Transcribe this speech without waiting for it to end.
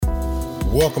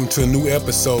Welcome to a new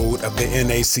episode of the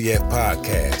NACF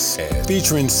podcast,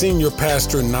 featuring Senior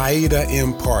Pastor Naida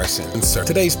M. Parsons.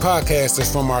 Today's podcast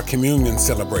is from our communion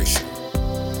celebration.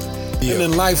 And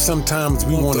in life, sometimes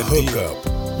we want to hook up.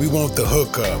 We want the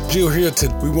hookup.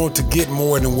 We want to get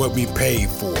more than what we paid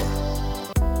for.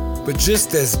 But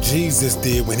just as Jesus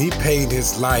did when he paid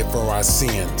his life for our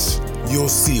sins, you'll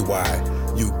see why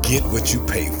you get what you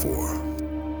pay for.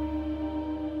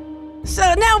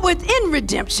 So now within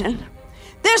redemption,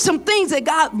 there's some things that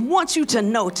God wants you to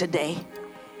know today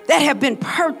that have been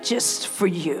purchased for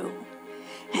you.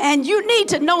 And you need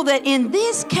to know that in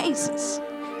these cases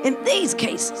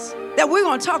that we're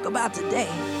going to talk about today,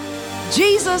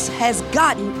 Jesus has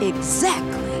gotten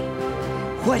exactly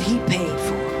what he paid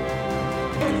for.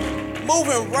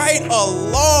 Moving right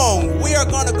along, we are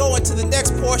going to go into the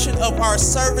next portion of our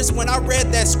service. When I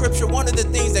read that scripture, one of the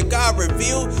things that God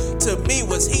revealed to me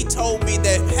was he told me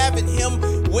that having him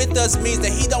with us means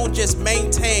that he don't just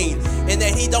maintain and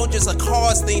that he don't just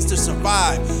cause things to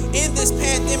survive. In this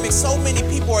pandemic, so many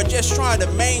people are just trying to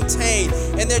maintain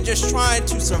and they're just trying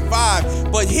to survive.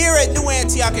 But here at New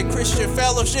Antioch Christian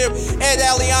Fellowship at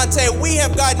Aliante, we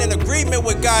have gotten an agreement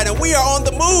with God and we are on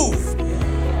the move.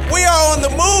 We are on the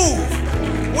move.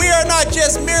 We are not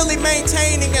just merely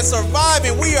maintaining and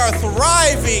surviving. We are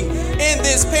thriving in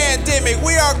this pandemic.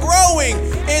 We are growing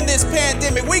in this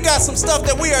pandemic. We got some stuff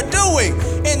that we are doing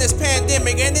in this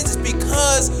pandemic, and it's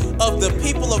because of the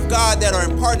people of God that are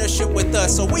in partnership with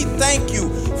us. So we thank you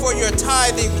for your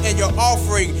tithing and your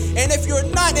offering. And if you're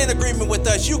not in agreement with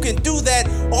us, you can do that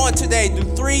on today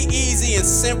through 3 easy and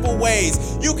simple ways.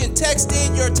 You can text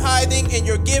in your tithing and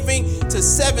your giving to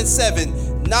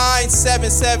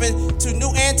 77977 to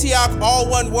New Antioch, all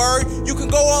one word. You can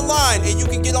go online and you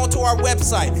can get onto our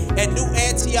website at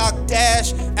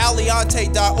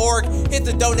newantioch-aliante.org. Hit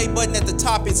the donate button at the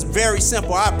top. It's very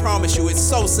simple. I promise you, it's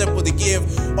so simple to give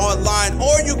online.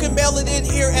 Or you can mail it in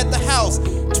here at the house,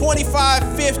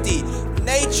 2550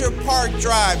 Nature Park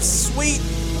Drive, Suite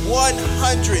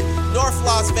 100, North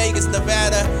Las Vegas,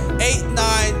 Nevada,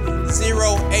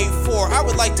 89084. I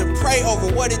would like to pray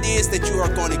over what it is that you are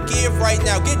going to give right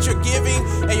now. Get your giving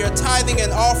and your tithing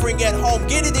and offering at home.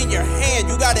 Get it in your hand.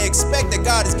 You got to expect that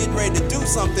God is getting ready to do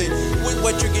something with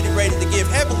what you're getting ready to give.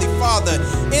 Heavenly Father,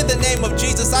 in the name of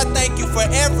Jesus, I thank you for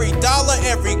every dollar,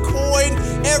 every coin,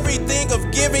 everything of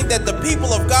giving that the people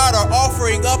of God are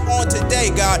offering up on today,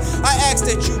 God. I ask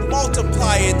that you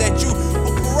multiply it, that you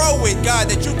grow it, God,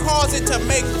 that you cause it to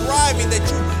make thriving, that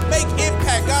you make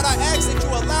impact. God, I ask that you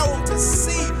allow them to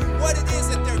see what it is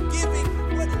that they're giving.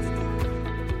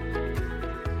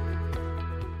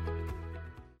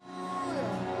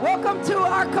 Welcome to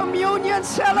our communion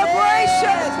celebration.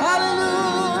 Yes,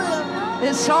 hallelujah.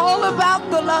 It's all about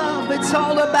the love. It's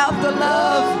all about the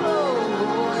love.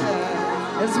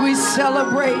 As we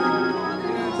celebrate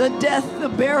the death, the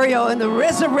burial, and the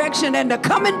resurrection, and the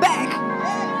coming back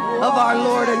of our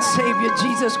Lord and Savior,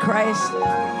 Jesus Christ.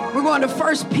 We're going to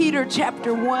 1 Peter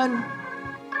chapter 1,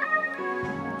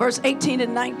 verse 18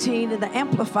 and 19 in the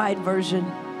Amplified Version.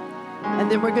 And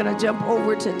then we're going to jump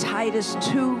over to Titus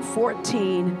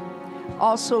 2:14,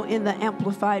 also in the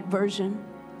Amplified Version.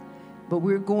 But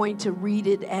we're going to read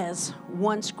it as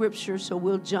one scripture, so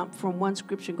we'll jump from one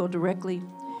scripture and go directly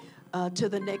to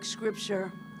the next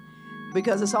scripture,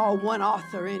 because it's all one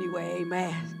author anyway,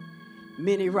 amen.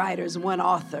 Many writers, one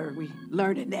author. We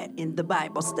learned that in the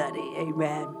Bible study,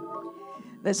 amen.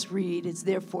 Let's read. It's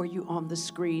there for you on the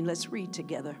screen. Let's read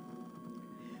together.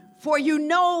 For you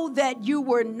know that you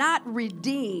were not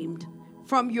redeemed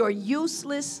from your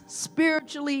useless,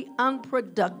 spiritually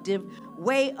unproductive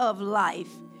way of life,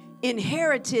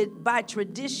 inherited by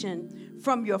tradition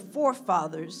from your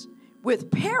forefathers,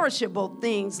 with perishable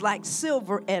things like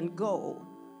silver and gold.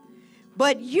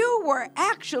 But you were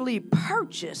actually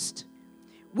purchased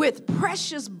with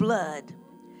precious blood,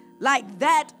 like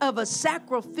that of a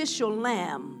sacrificial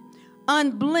lamb,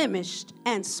 unblemished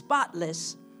and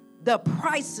spotless, the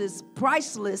priceless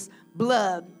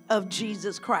blood of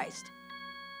Jesus Christ,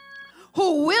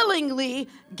 who willingly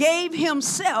gave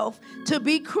himself to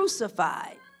be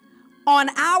crucified on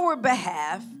our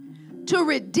behalf to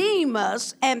redeem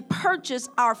us and purchase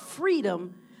our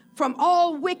freedom from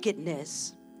all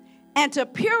wickedness, and to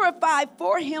purify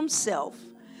for himself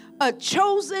a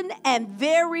chosen and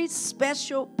very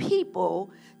special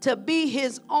people to be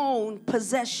his own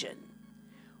possession,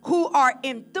 who are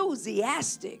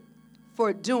enthusiastic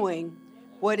for doing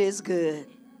what is good.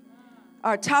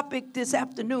 Our topic this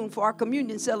afternoon for our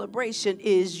communion celebration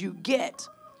is you get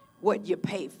what you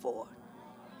pay for.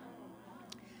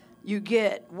 You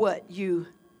get what you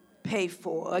pay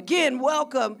for. Again,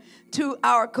 welcome to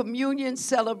our communion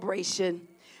celebration.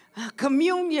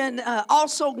 Communion,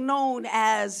 also known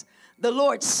as the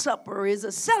Lord's Supper, is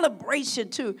a celebration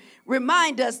to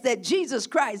remind us that Jesus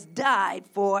Christ died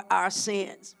for our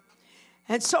sins.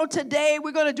 And so today,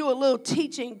 we're going to do a little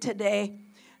teaching today.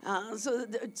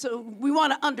 So we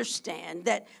want to understand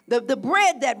that the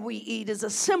bread that we eat is a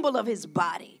symbol of his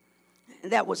body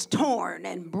that was torn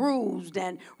and bruised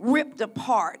and ripped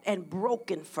apart and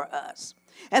broken for us.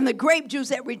 And the grape juice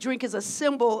that we drink is a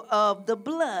symbol of the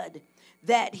blood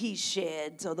that he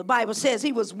shed. So the Bible says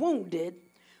he was wounded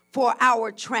for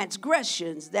our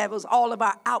transgressions. That was all of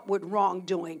our outward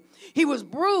wrongdoing. He was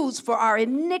bruised for our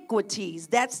iniquities.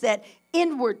 That's that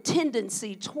inward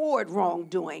tendency toward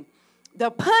wrongdoing.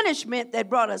 The punishment that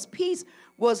brought us peace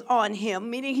was on him,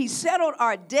 meaning he settled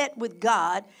our debt with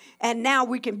God, and now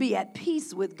we can be at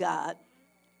peace with God.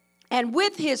 And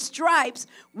with his stripes,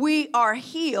 we are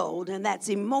healed, and that's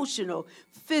emotional,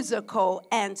 physical,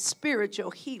 and spiritual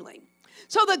healing.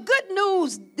 So the good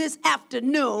news this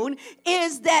afternoon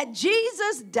is that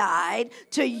Jesus died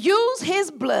to use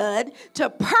his blood to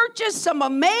purchase some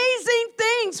amazing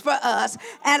things for us,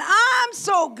 and I'm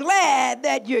so glad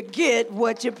that you get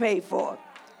what you pay for.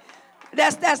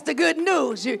 That's the good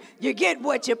news. You get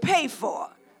what you pay for.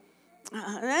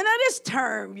 And this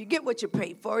term, you get what you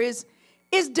pay for, is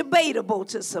debatable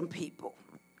to some people.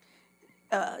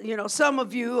 Some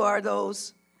of you are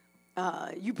those,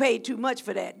 you paid too much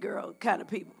for that, girl, kind of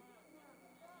people.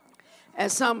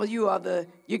 And some of you are the,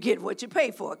 you get what you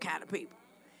pay for kind of people.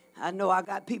 I know I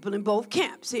got people in both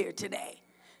camps here today.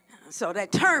 So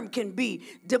that term can be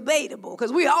debatable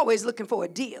because we're always looking for a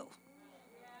deal,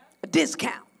 a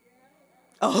discount,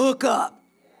 a hookup.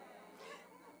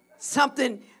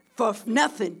 Something for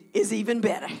nothing is even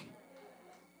better.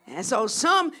 And so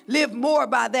some live more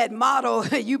by that motto,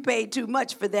 you paid too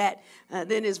much for that,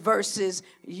 than his verses,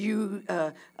 you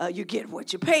get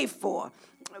what you pay for.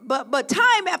 But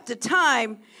time after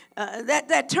time,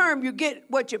 that term, you get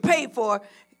what you pay for,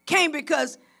 came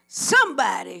because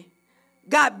somebody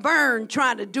got burned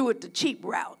trying to do it the cheap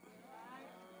route.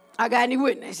 I got any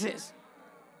witnesses?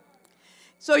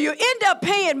 So you end up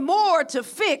paying more to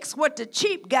fix what the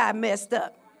cheap guy messed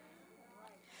up.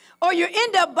 Or you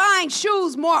end up buying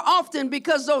shoes more often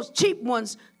because those cheap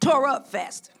ones tore up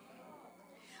faster.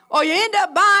 Or you end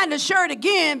up buying the shirt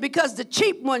again because the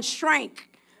cheap one shrank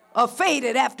or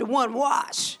faded after one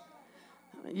wash.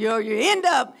 You end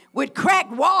up with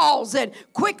cracked walls and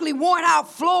quickly worn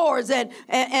out floors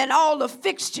and all the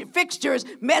fixtures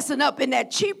messing up in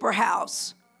that cheaper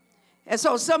house. And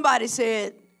so somebody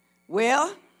said,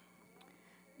 well,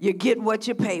 you get what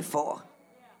you pay for.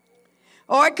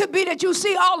 Or it could be that you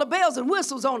see all the bells and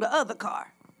whistles on the other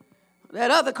car.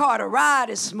 That other car, the ride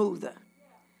is smoother.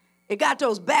 It got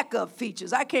those backup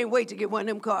features. I can't wait to get one of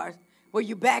them cars where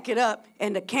you back it up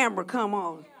and the camera come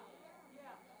on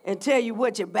and tell you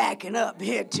what you're backing up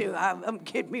here to. I'm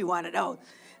getting me one of those.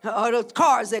 Or those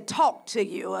cars that talk to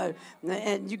you.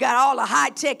 And you got all the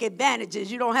high-tech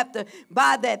advantages. You don't have to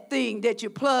buy that thing that you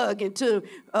plug into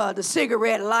the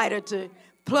cigarette lighter to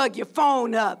plug your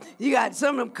phone up. You got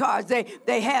some of them cars,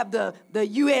 they have the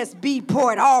USB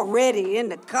port already in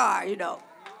the car,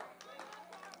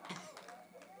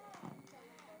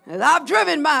 And I've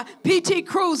driven my PT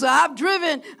Cruiser. I've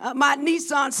driven my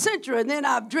Nissan Sentra, and then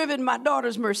I've driven my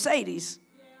daughter's Mercedes.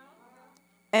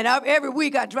 And every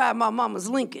week I drive my mama's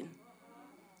Lincoln.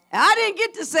 And I didn't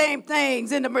get the same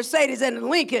things in the Mercedes and the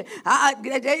Lincoln.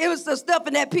 It was the stuff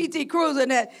in that PT Cruiser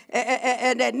and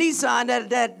that Nissan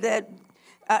that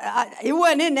it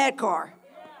wasn't in that car.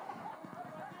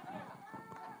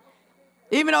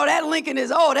 Even though that Lincoln is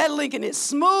old, that Lincoln is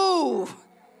smooth.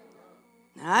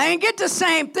 I ain't get the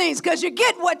same things because you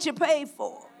get what you pay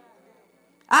for.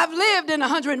 I've lived in a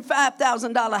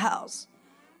 $105,000 house.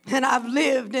 And I've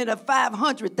lived in a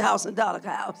 $500,000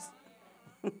 house.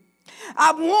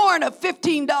 I've worn a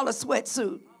 $15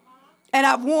 sweatsuit. And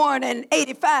I've worn an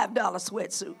 $85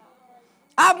 sweatsuit.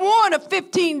 I've worn a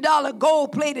 $15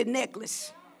 gold-plated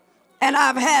necklace. And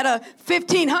I've had a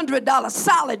 $1,500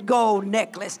 solid gold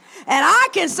necklace. And I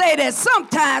can say that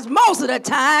sometimes, most of the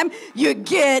time, you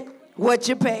get what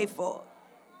you pay for.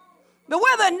 But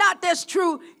whether or not that's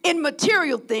true in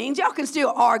material things, y'all can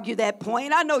still argue that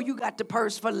point. I know you got the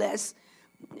purse for less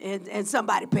and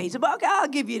somebody pays it. But okay, I'll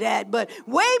give you that. But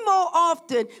way more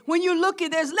often, when you look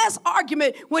at, there's less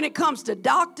argument when it comes to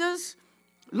doctors,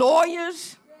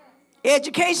 lawyers,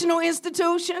 educational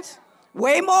institutions.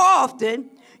 Way more often,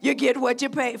 you get what you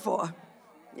pay for.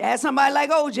 You ask somebody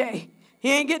like OJ,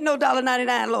 he ain't getting no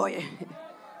 $1.99 lawyer.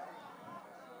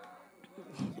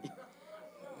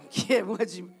 Get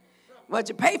what you What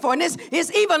you pay for. And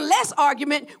it's even less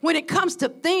argument when it comes to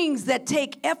things that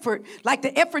take effort, like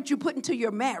the effort you put into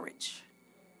your marriage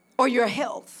or your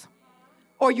health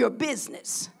or your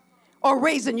business or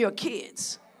raising your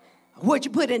kids. What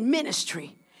you put in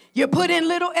ministry. You put in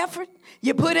little effort.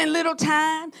 You put in little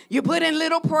time. You put in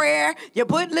little prayer. You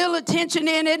put little attention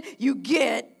in it. You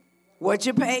get what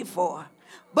you pay for.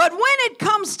 But when it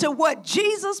comes to what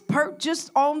Jesus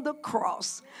purchased on the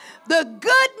cross, the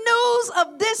good news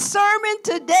of this sermon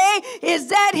today is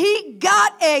that he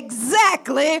got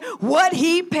exactly what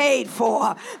he paid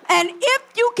for. And if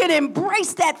you can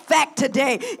embrace that fact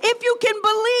today, if you can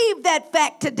believe that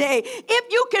fact today,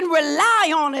 if you can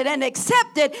rely on it and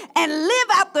accept it and live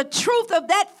out the truth of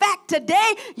that fact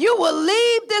today, you will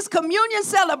leave this communion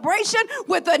celebration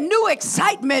with a new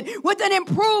excitement, with an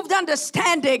improved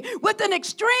understanding, with an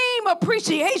extreme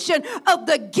appreciation of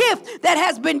the gift that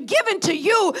has been given to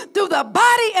you through the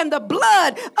body and the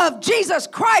blood of Jesus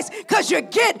Christ, because you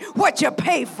get what you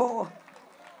pay for.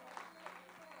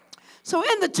 So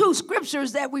in the two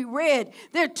scriptures that we read,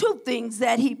 there are two things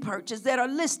that he purchased that are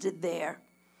listed there.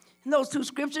 In those two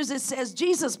scriptures, it says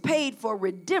Jesus paid for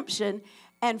redemption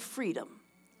and freedom.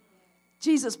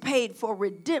 Jesus paid for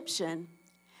redemption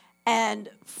and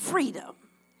freedom.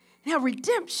 Now,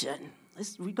 redemption,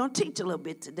 we're going to teach a little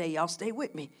bit today. Y'all stay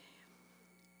with me.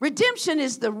 Redemption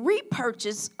is the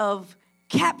repurchase of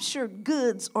captured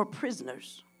goods or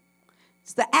prisoners.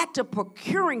 It's the act of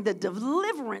procuring the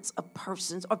deliverance of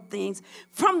persons or things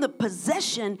from the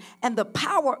possession and the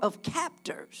power of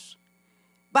captors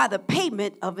by the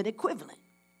payment of an equivalent.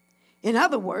 In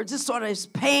other words, it's sort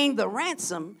of paying the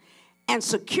ransom and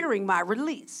securing my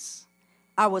release.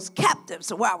 I was captive.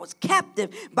 So I was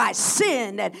captive by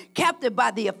sin and captive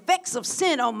by the effects of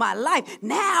sin on my life.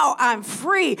 Now I'm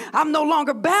free. I'm no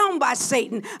longer bound by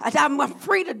Satan. I'm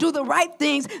free to do the right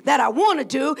things that I want to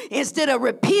do instead of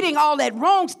repeating all that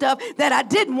wrong stuff that I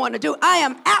didn't want to do. I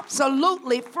am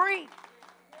absolutely free.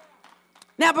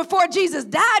 Now, before Jesus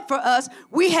died for us,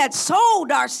 we had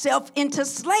sold ourselves into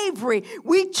slavery.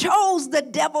 We chose the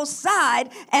devil's side,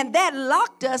 and that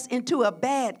locked us into a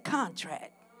bad contract.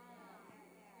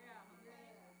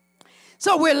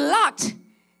 So we're locked,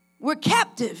 we're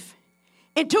captive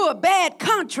into a bad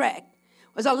contract.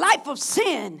 It was a life of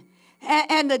sin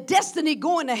and the destiny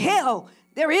going to hell.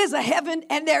 There is a heaven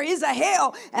and there is a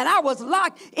hell, and I was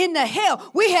locked in the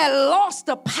hell. We had lost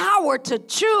the power to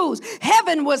choose.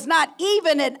 Heaven was not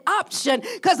even an option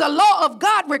because the law of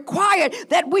God required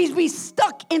that we be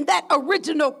stuck in that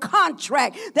original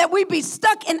contract, that we be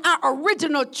stuck in our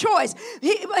original choice.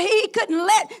 He couldn't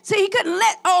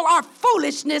let all our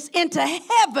foolishness into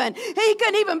heaven. He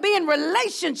couldn't even be in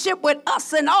relationship with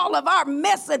us and all of our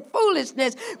mess and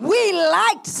foolishness. We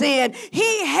liked sin.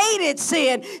 He hated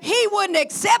sin. He wouldn't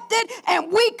accept it,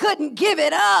 and we couldn't give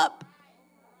it up.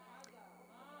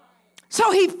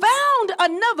 So he found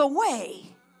another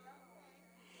way.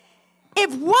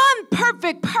 If one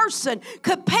perfect person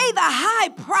could pay the high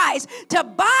price to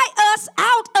buy us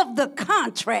out of the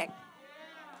contract,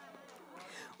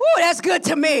 that's good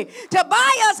to me. To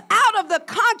buy us out of the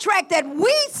contract that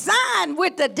we signed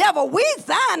with the devil. We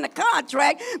signed the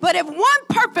contract, but if one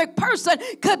perfect person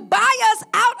could buy us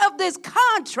out of this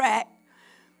contract,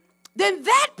 then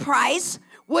that price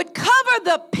would cover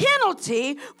the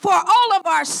penalty for all of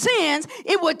our sins.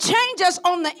 It would change us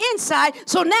on the inside,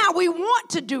 so now we want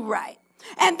to do right.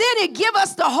 And then it give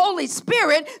us the Holy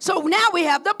Spirit, so now we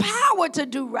have the power to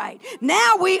do right.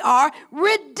 Now we are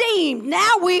redeemed.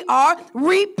 Now we are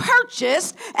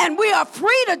repurchased, and we are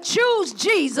free to choose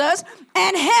Jesus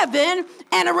and heaven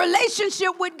and a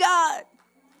relationship with God.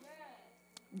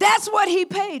 That's what he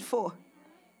paid for.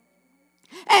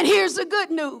 And here's the good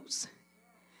news.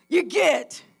 You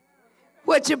get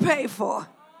what you pay for.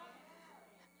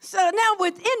 So now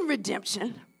within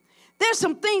redemption, there's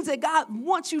some things that God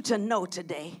wants you to know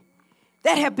today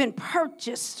that have been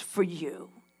purchased for you.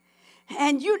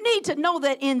 And you need to know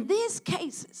that in these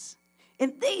cases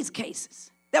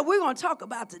that we're going to talk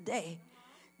about today,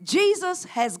 Jesus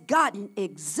has gotten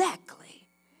exactly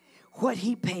what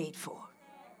he paid for.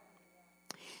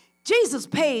 Jesus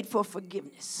paid for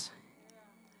forgiveness.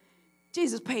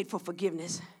 Jesus paid for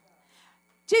forgiveness.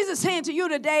 Jesus saying to you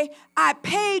today, I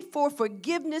paid for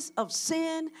forgiveness of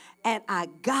sin, and I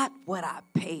got what I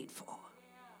paid for.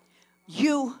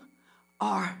 You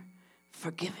are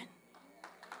forgiven.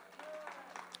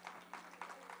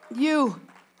 You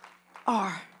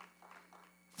are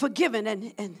forgiven.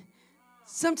 And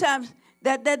sometimes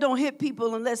that don't hit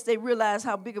people unless they realize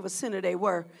how big of a sinner they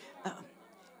were.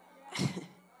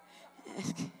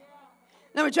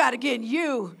 Let me try it again.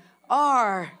 You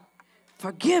are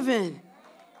forgiven.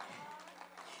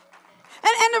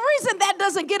 And the reason that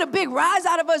doesn't get a big rise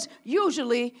out of us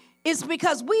usually is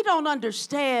because we don't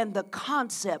understand the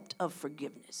concept of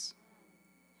forgiveness.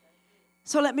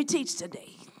 So let me teach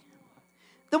today.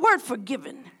 The word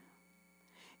forgiven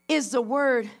is the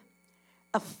word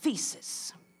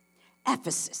aphesis.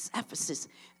 Aphesis.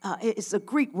 It's a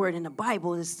Greek word in the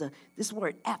Bible. It's this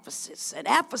word aphesis. And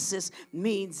aphesis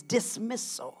means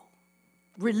dismissal,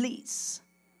 release,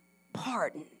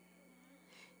 pardon.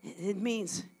 It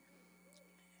means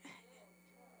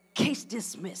case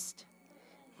dismissed.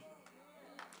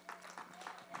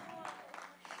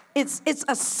 It's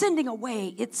a sending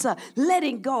away. It's a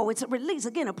letting go. It's a release.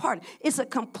 Again, a pardon. It's a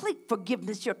complete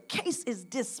forgiveness. Your case is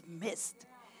dismissed.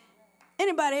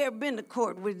 Anybody ever been to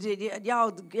court with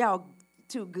y'all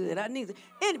too good?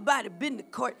 Anybody been to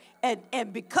court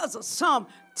and because of some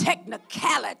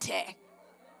technicality,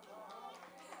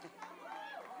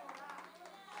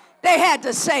 they had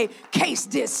to say case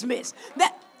dismissed.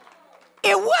 That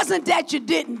it wasn't that you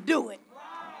didn't do it.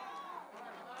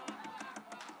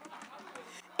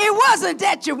 It wasn't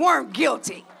that you weren't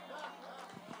guilty.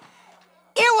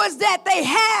 It was that they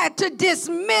had to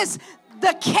dismiss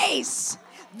the case.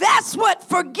 That's what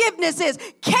forgiveness is.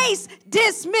 Case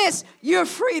dismissed. You're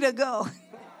free to go.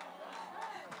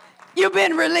 You've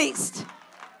been released.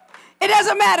 It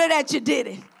doesn't matter that you did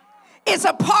it. It's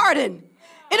a pardon.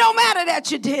 It don't matter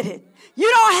that you did it. You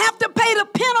don't have to pay the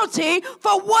penalty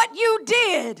for what you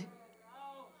did.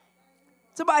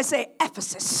 Somebody say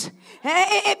aphesis.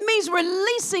 It means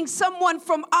releasing someone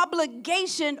from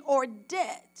obligation or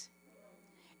debt.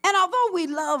 And although we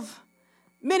love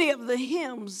many of the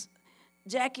hymns,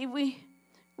 Jackie,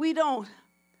 we don't,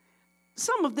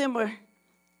 some of them are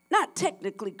not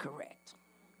technically correct.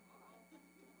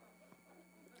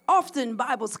 Often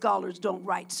Bible scholars don't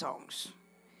write songs.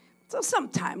 So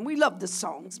sometimes we love the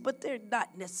songs, but they're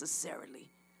not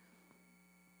necessarily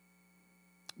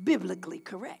biblically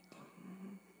correct.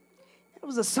 It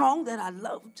was a song that I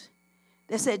loved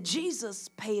that said, Jesus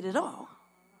paid it all.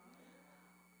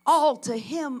 All to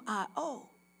him I owe.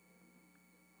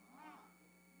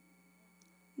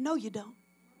 No, you don't.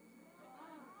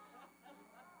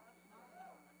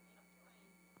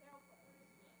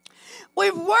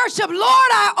 We've worshiped, Lord,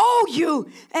 I owe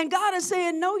you. And God is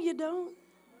saying, no, you don't.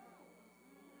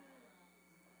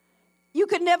 You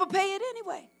could never pay it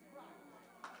anyway.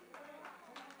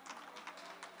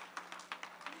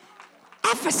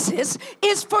 Aphesis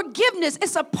is forgiveness.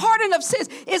 It's a pardon of sins.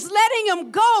 It's letting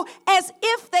them go as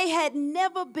if they had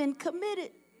never been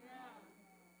committed.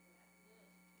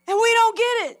 And we don't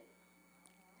get it.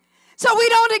 So we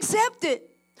don't accept it.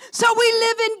 So we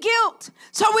live in guilt.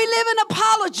 So we live in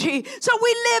apology. So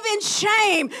we live in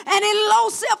shame and in low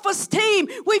self-esteem.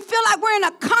 We feel like we're in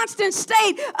a constant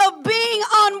state of being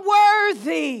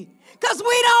unworthy because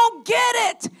we don't get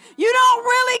it. You don't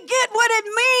really get what it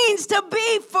means to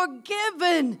be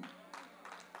forgiven.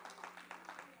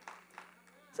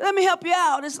 So let me help you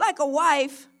out. It's like a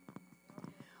wife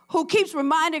who keeps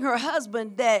reminding her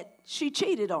husband that she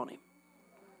cheated on him.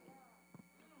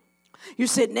 You're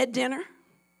sitting at dinner,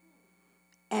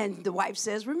 and the wife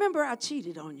says, remember, I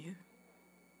cheated on you.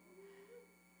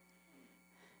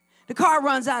 The car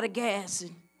runs out of gas,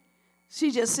 and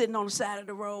she's just sitting on the side of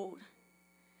the road.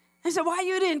 And said, why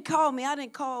you didn't call me? I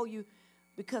didn't call you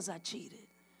because I cheated.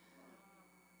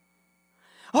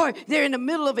 Or they're in the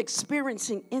middle of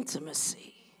experiencing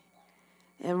intimacy.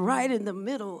 And right in the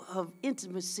middle of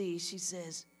intimacy, she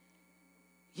says,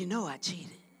 you know I cheated.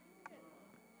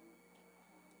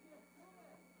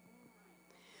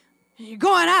 You're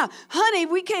going out, honey,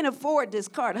 we can't afford this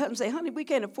car. The husband say, honey, we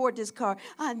can't afford this car.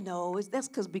 I know, that's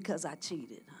because I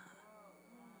cheated.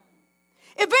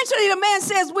 Eventually the man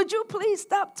says, would you please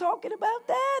stop talking about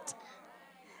that?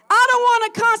 I don't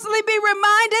want to constantly be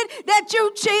reminded that you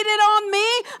cheated on me.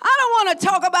 I don't want to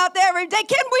talk about that every day.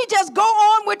 Can we just go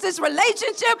on with this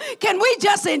relationship? Can we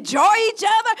just enjoy each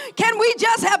other? Can we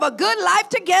just have a good life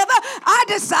together? I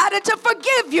decided to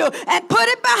forgive you and put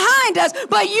it behind us,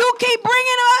 but you keep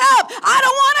bringing it up. I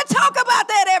don't want to talk about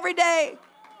that every day.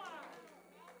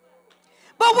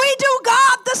 But we do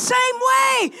God the same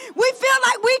way. We feel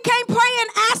like we can't pray and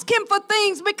ask him for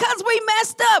things because we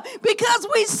messed up, because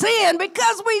we sinned,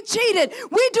 because we cheated.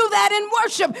 We do that in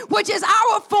worship, which is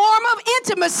our form of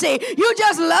intimacy. You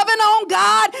just loving on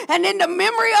God, and then the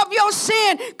memory of your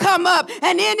sin come up.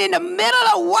 And then in the middle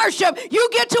of worship, you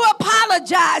get to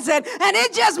apologizing, and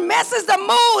it just messes the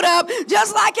mood up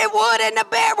just like it would in the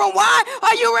bedroom. Why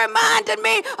are you reminding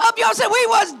me of your sin? We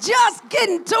was just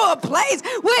getting to a place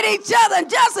with each other,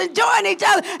 just enjoying each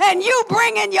other and you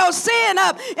bringing your sin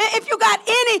up. If you got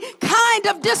any kind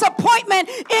of disappointment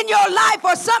in your life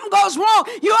or something goes wrong,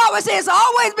 you always say, it's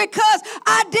always because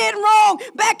I did wrong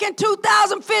back in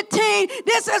 2015.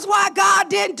 This is why God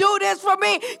didn't do this for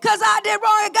me, because I did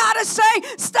wrong. And God is saying,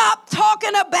 stop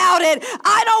talking about it.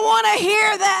 I don't want to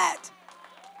hear that.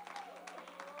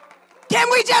 Can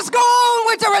we just go on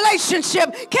with the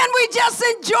relationship? Can we just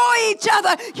enjoy each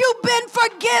other? You've been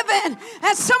forgiven.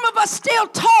 And some of us still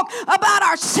talk about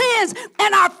our sins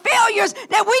and our failures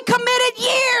that we committed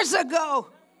years ago.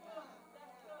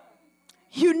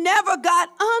 You never got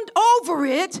over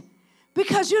it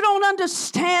because you don't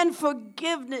understand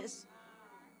forgiveness.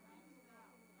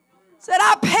 Said,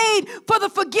 I paid for the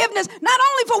forgiveness, not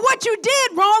only for what you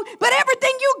did wrong, but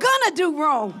everything you're gonna do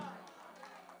wrong.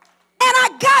 And I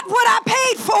got what I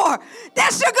paid for.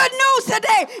 That's the good news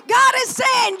today. God is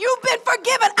saying, you've been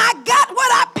forgiven. I got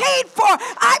what I paid for.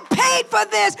 I paid for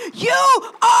this.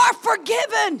 You are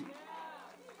forgiven.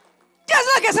 Just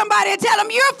look at somebody and tell them,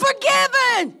 you're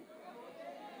forgiven.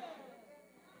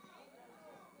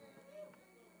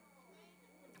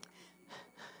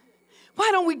 Why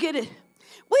don't we get it?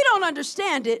 We don't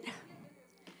understand it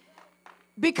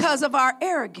because of our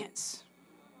arrogance.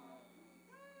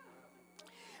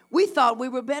 We thought we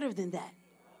were better than that.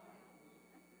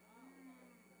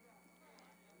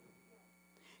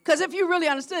 Because if you really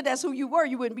understood that's who you were,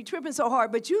 you wouldn't be tripping so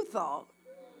hard. But you thought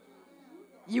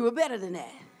you were better than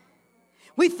that.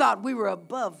 We thought we were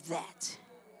above that.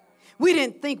 We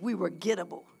didn't think we were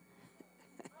gettable.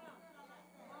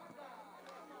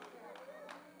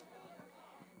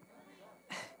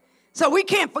 So we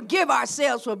can't forgive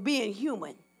ourselves for being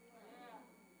human.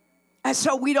 And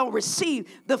so we don't receive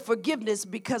the forgiveness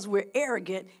because we're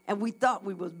arrogant and we thought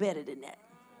we was better than that.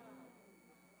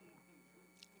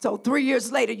 So 3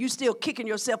 years later, you still kicking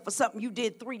yourself for something you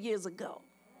did 3 years ago.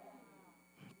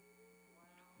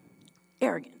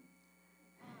 Arrogant.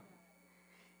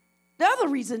 The other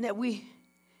reason that we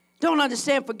don't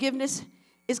understand forgiveness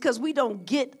is because we don't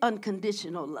get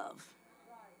unconditional love.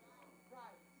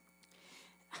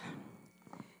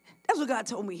 That's what God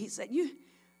told me. He said,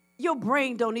 your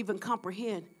brain don't even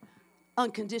comprehend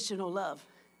unconditional love.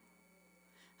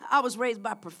 I was raised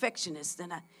by perfectionists,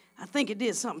 and I think it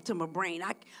did something to my brain.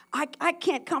 I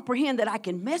can't comprehend that I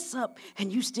can mess up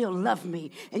and you still love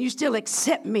me, and you still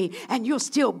accept me, and you'll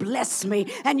still bless me,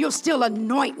 and you'll still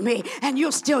anoint me, and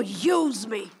you'll still use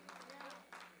me.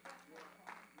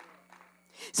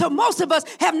 So most of us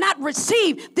have not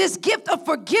received this gift of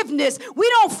forgiveness. We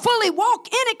don't fully walk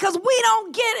in it because we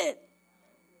don't get it.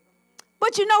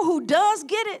 But you know who does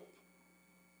get it?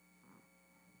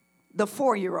 The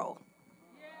 4-year-old.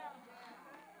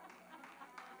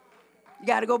 You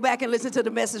got to go back and listen to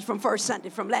the message from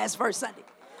last first Sunday.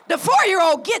 The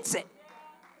 4-year-old gets it.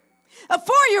 A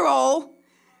 4-year-old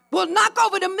will knock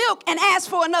over the milk and ask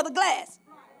for another glass.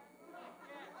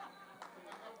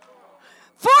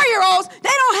 4-year-olds, they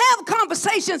don't have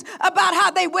conversations about how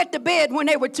they wet the bed when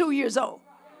they were 2 years old.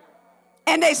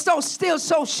 And they still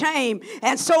so shamed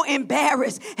and so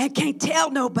embarrassed and can't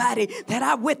tell nobody that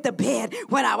I wet the bed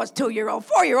when I was 2-year-old.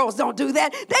 4-year-olds don't do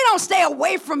that. They don't stay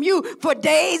away from you for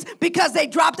days because they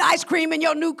dropped ice cream in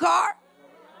your new car.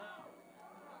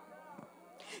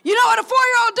 You know what a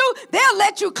 4-year-old do? They'll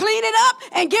let you clean it up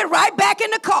and get right back in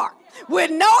the car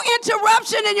with no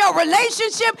interruption in your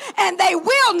relationship, and they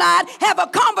will not have a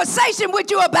conversation with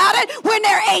you about it when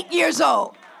they're 8 years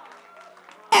old.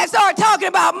 And start talking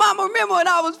about, Mama, remember when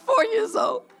I was 4 years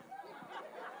old?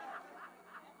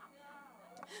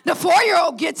 The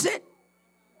 4-year-old gets it.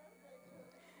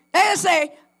 They'll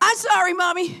say, I'm sorry,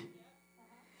 Mommy.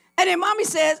 And then Mommy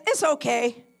says, it's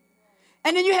okay.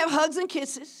 And then you have hugs and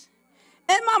kisses.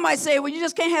 And Mom might say, well, you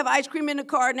just can't have ice cream in the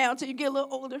car now until you get a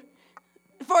little older.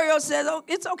 The 4-year-old says, oh,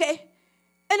 it's okay.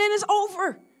 And then it's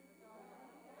over.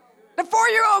 The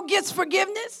 4-year-old gets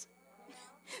forgiveness.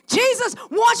 Jesus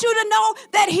wants you to know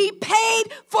that he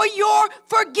paid for your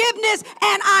forgiveness,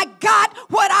 and I got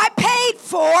what I paid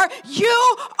for.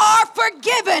 You are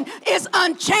forgiven. It's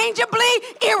unchangeably,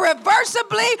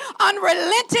 irreversibly,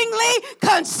 unrelentingly,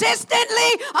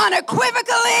 consistently,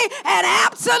 unequivocally, and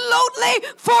absolutely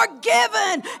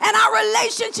forgiven. And our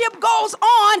relationship goes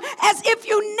on as if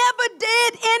you never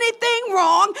did anything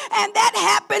wrong, and that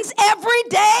happens every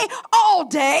day, all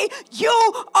day. You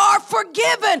are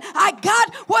forgiven. I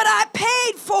got what I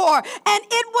paid for, and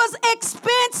it was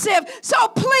expensive. So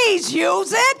please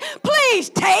use it. Please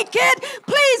take it.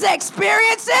 Please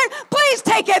experience it. Please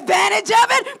take advantage of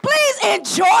it. Please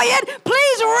enjoy it.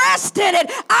 Please rest in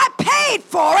it. I paid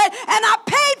for it, and I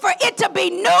paid for it to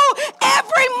be new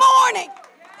every morning.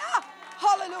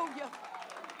 Hallelujah.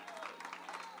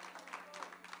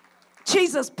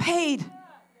 Jesus paid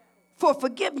for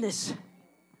forgiveness.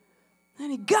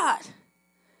 And he got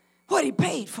what he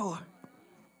paid for.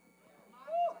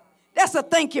 That's a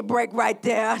thank you break right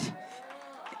there.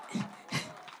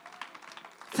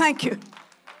 Thank you.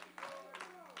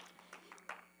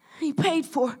 He paid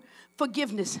for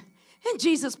forgiveness. And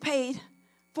Jesus paid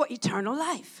for eternal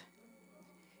life.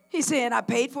 He said, I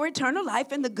paid for eternal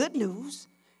life, and the good news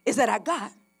is that I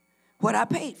got what I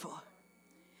paid for.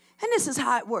 And this is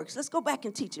how it works. Let's go back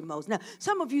and teach it, Moses. Now,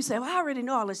 some of you say, well, I already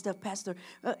know all this stuff, Pastor.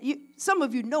 Some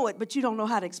of you know it, but you don't know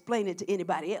how to explain it to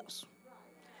anybody else.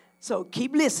 So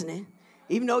keep listening.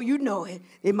 Even though you know it,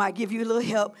 it might give you a little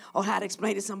help on how to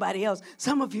explain it to somebody else.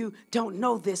 Some of you don't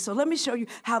know this, so let me show you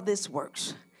how this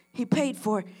works. He paid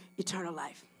for eternal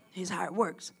life. Here's how it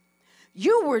works.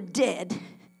 You were dead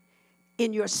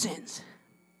in your sins.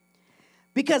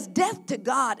 Because death to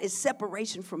God is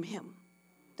separation from him.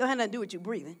 Don't have nothing to do with you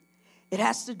breathing. It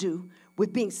has to do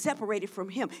with being separated from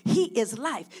him. He is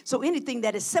life. So anything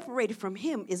that is separated from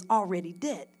him is already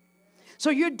dead. So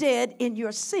you're dead in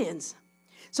your sins.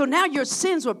 So now your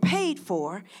sins were paid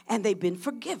for and they've been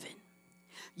forgiven.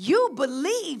 You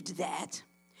believed that.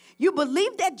 You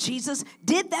believed that Jesus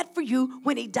did that for you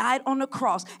when he died on the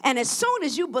cross. And as soon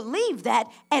as you believe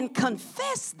that and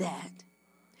confess that,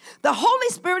 the Holy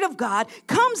Spirit of God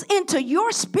comes into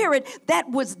your spirit that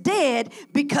was dead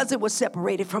because it was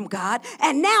separated from God.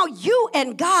 And now you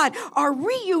and God are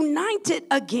reunited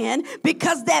again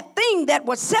because that thing that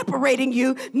was separating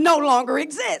you no longer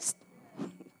exists.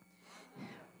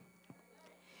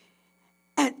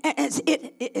 And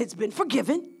it's been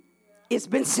forgiven. It's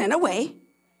been sent away.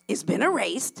 It's been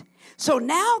erased. So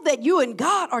now that you and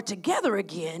God are together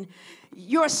again,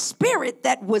 your spirit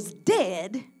that was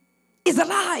dead is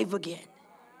alive again.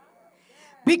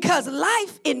 Because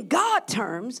life in God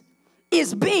terms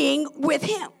is being with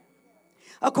him.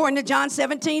 According to John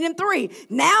 17:3.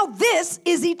 Now this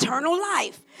is eternal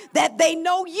life, that they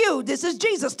know you, this is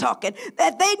Jesus talking,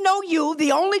 that they know you,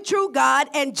 the only true God,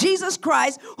 and Jesus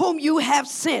Christ, whom you have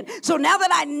sent. So now that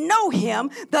I know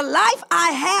him, the life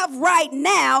I have right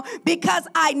now, because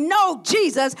I know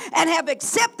Jesus and have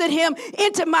accepted him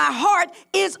into my heart,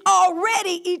 is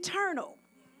already eternal.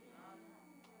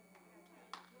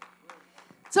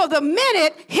 So the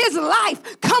minute his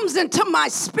life comes into my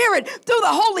spirit through the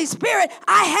Holy Spirit,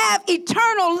 I have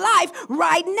eternal life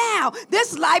right now.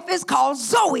 This life is called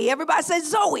Zoe. Everybody say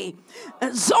Zoe.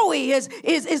 Zoe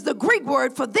is the Greek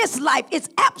word for this life. It's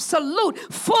absolute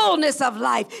fullness of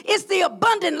life. It's the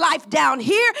abundant life down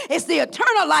here. It's the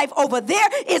eternal life over there.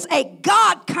 It's a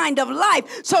God kind of life.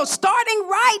 So starting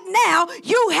right now,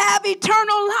 you have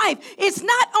eternal life. It's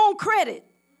not on credit.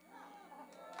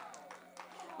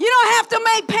 You don't have to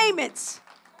make payments.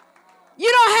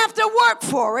 You don't have to work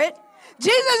for it.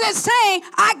 Jesus is saying,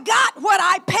 I got what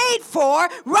I paid for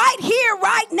right here,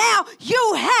 right now.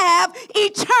 You have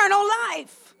eternal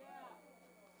life.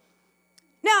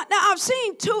 Now I've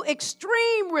seen two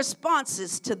extreme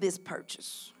responses to this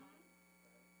purchase.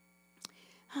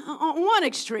 On one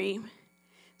extreme,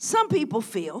 some people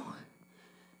feel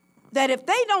that if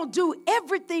they don't do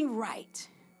everything right,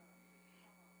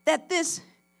 that this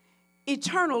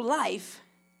eternal life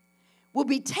will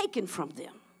be taken from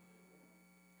them.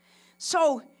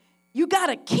 So you got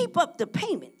to keep up the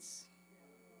payments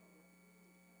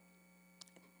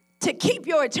to keep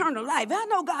your eternal life. I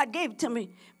know God gave it to me,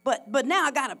 but now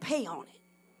I got to pay on it.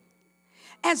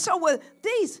 And so what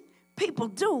these people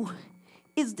do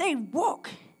is they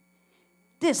walk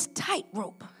this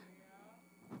tightrope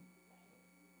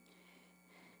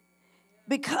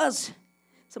because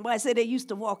somebody said they used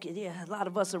to walk it. Yeah, a lot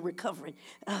of us are recovering.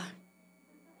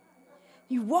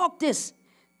 You walk this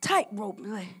tightrope.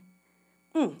 Like,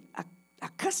 I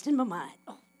cussed in my mind.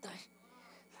 Oh,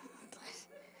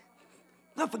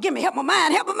 forgive me. Help my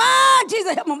mind. Help my mind.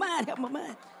 Jesus, help my mind. Help my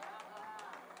mind.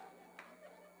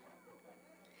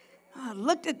 I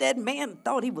looked at that man and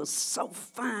thought he was so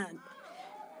fine.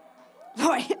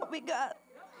 Lord, help me, God.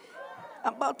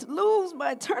 I'm about to lose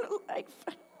my eternal life.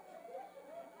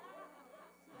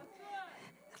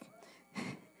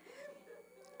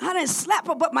 I didn't slap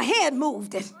her, but my hand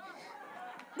moved. And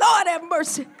Lord have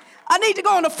mercy. I need to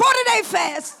go on a 40-day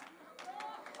fast.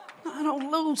 I don't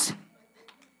lose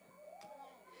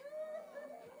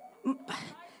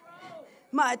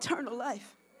my eternal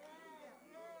life.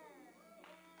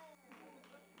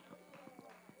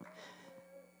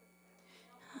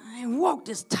 I walk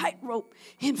this tightrope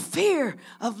in fear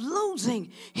of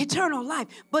losing eternal life.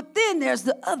 But then there's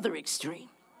the other extreme.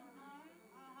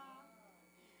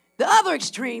 The other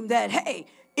extreme that, hey,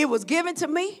 It was given to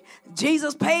me.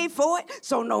 Jesus paid for it.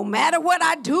 So no matter what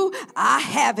I do, I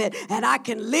have it. And I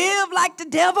can live like the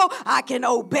devil. I can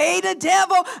obey the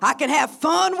devil. I can have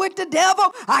fun with the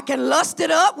devil. I can lust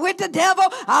it up with the devil.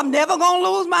 I'm never going to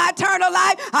lose my eternal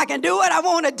life. I can do what I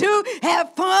want to do,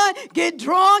 have fun, get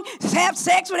drunk, have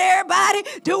sex with everybody,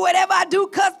 do whatever I do,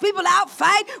 cuss people out,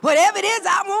 fight, whatever it is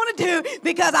I want to do,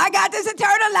 because I got this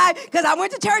eternal life. Because I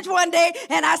went to church one day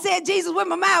and I said Jesus with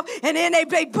my mouth, and then they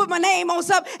put my name on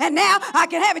something. And now I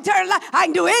can have eternal life. I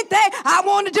can do anything I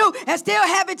want to do and still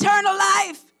have eternal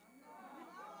life.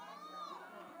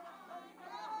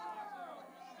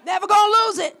 Never going to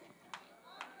lose it.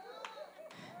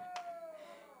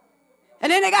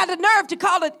 And then they got the nerve to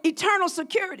call it eternal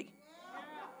security.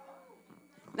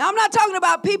 Now, I'm not talking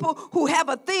about people who have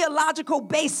a theological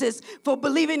basis for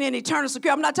believing in eternal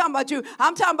security. I'm not talking about you.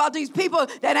 I'm talking about these people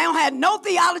that don't have no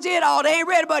theology at all. They ain't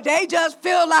ready, but they just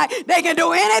feel like they can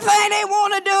do anything they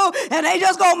want to do, and they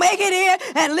just going to make it in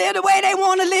and live the way they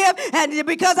want to live. And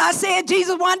because I said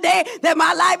Jesus one day that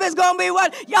my life is going to be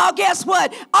what? Y'all, guess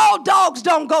what? All dogs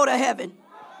don't go to heaven.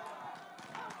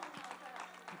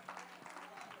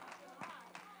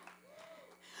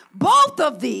 Both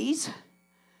of these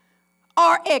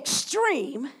are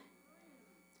extreme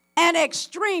and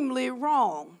extremely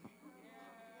wrong.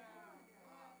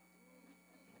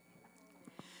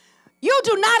 You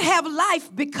do not have life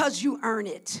because you earn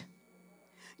it.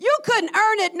 You couldn't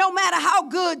earn it no matter how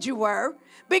good you were,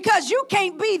 because you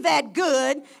can't be that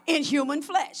good in human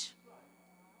flesh.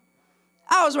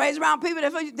 I was raised around people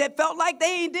that felt like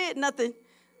they ain't did nothing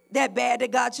that bad that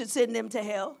God should send them to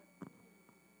hell.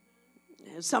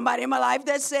 Somebody in my life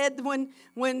that said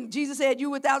when Jesus said, "You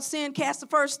without sin, cast the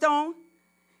first stone,"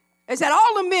 they said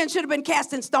all the men should have been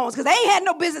casting stones because they ain't had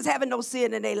no business having no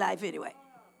sin in their life anyway.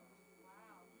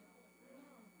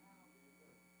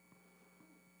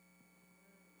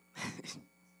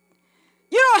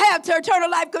 You don't have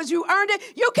eternal life because you earned it.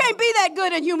 You can't be that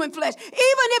good in human flesh. Even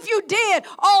if you did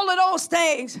all of those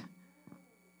things.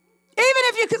 Even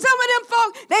if you could, some of them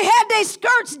folk, they had their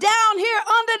skirts down here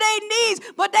under their knees,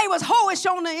 but they was hoish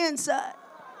on the inside.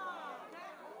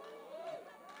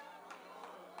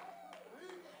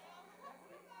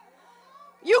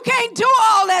 You can't do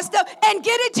all that stuff and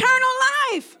get eternal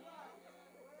life.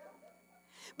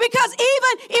 Because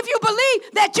even if you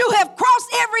believe that you have crossed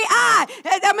every I,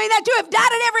 that you have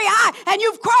dotted every I and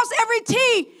you've crossed every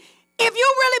T, if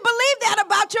you really believe that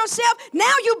about yourself,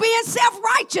 now you're being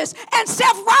self-righteous, and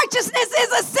self-righteousness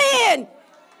is a sin.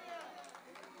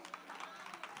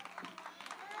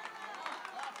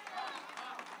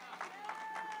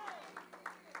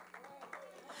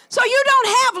 So you don't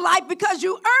have life because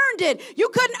you earned it. You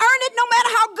couldn't earn it no matter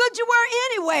how good you were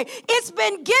anyway. It's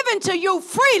been given to you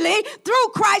freely through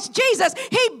Christ Jesus.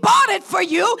 He bought it for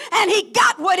you, and he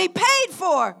got what he paid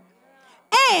for.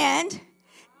 And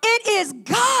it is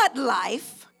God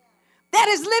life that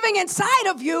is living inside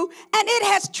of you, and it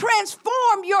has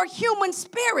transformed your human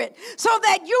spirit so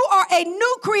that you are a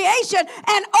new creation,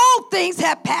 and old things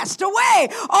have passed away.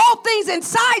 All things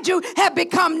inside you have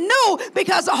become new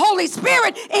because the Holy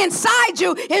Spirit inside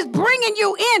you is bringing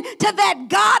you into that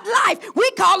God life. We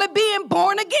call it being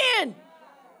born again.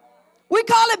 We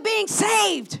call it being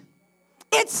saved.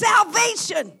 It's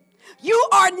salvation. You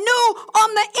are new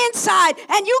on the inside,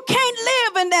 and you can't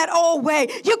live in that old way.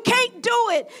 You can't do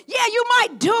it. Yeah, you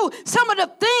might do some of the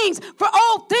things for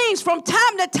old things from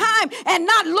time to time and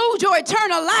not lose your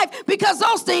eternal life because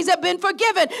those things have been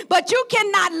forgiven. But you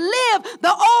cannot live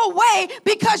the old way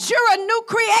because you're a new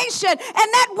creation, and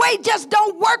that way just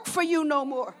don't work for you no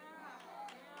more.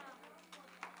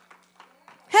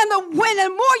 And the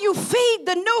more you feed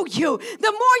the new you,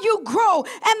 the more you grow,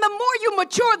 and the more you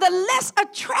mature, the less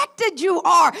attracted you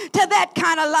are to that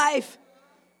kind of life.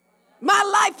 My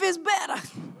life is better.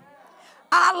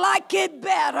 I like it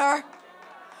better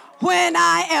when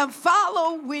I am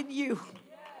following you.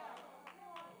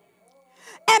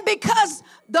 And because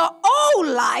the old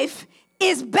life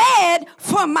is bad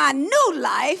for my new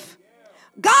life,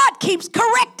 God keeps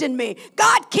correcting me.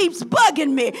 God keeps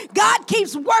bugging me. God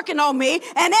keeps working on me.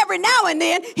 And every now and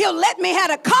then, he'll let me have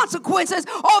the consequences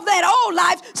of that old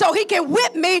life so he can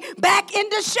whip me back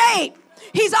into shape.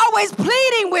 He's always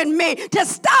pleading with me to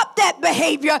stop that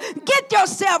behavior. Get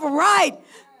yourself right.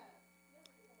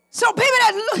 So people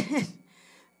that living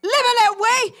that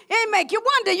way, it make you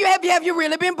wonder, have you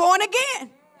really been born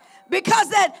again? Because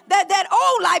that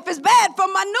old life is bad for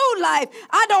my new life.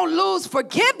 I don't lose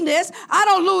forgiveness. I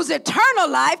don't lose eternal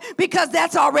life because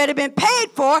that's already been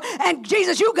paid for. And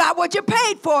Jesus, you got what you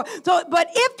paid for. So, but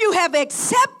if you have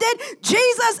accepted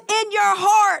Jesus in your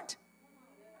heart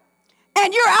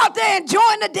and you're out there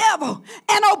enjoying the devil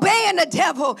and obeying the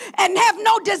devil and have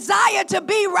no desire to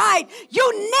be right,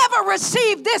 you never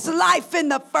received this life in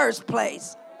the first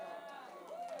place.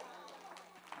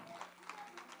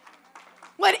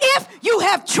 But if you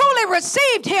have truly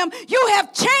received him, you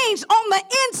have changed on the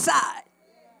inside.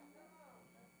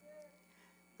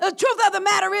 The truth of the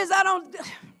matter is,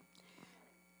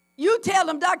 you tell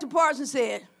them Dr. Parsons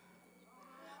said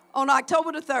on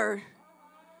October the 3rd,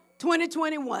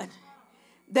 2021,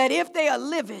 that if they are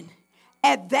living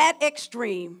at that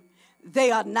extreme, they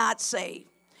are not saved.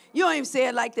 You don't even say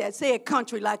it like that. Say it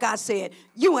country like I said.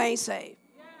 You ain't saved.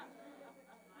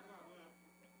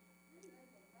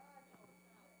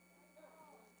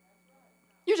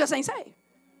 You just ain't saved.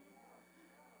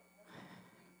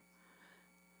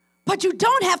 But you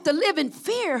don't have to live in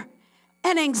fear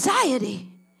and anxiety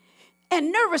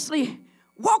and nervously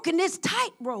walking this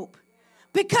tightrope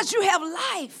because you have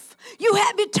life. You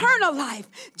have eternal life.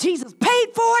 Jesus paid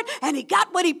for it and he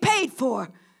got what he paid for.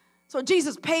 So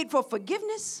Jesus paid for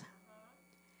forgiveness.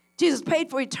 Jesus paid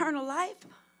for eternal life.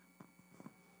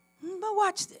 But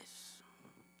watch this.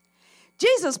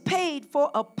 Jesus paid for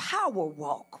a power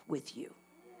walk with you.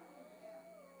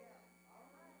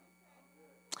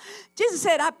 Jesus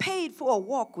said, I paid for a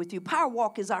walk with you. Power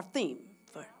walk is our theme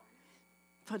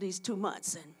for these 2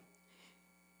 months. And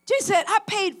Jesus said, I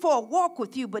paid for a walk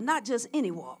with you, but not just any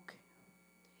walk.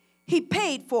 He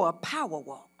paid for a power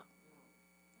walk.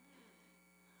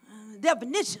 The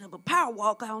definition of a power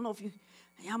walk, I don't know if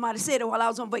I might have said it while I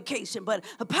was on vacation, but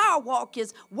a power walk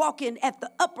is walking at the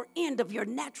upper end of your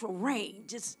natural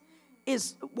range.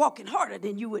 Is walking harder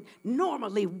than you would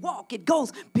normally walk. It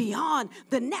goes beyond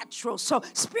the natural. So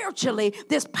spiritually,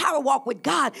 this power walk with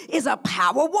God is a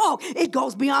power walk. It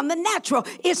goes beyond the natural.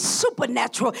 It's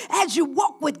supernatural. As you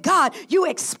walk with God, you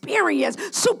experience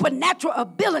supernatural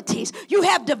abilities. You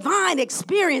have divine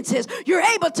experiences. You're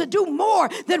able to do more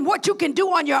than what you can do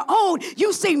on your own.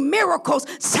 You see miracles,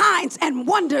 signs, and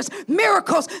wonders.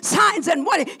 Miracles, signs, and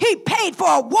wonders. He paid for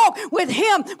a walk with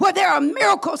him where there are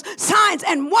miracles, signs,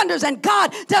 and wonders. And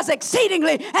God does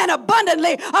exceedingly and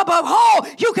abundantly above all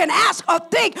you can ask or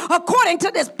think according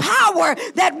to this power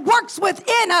that works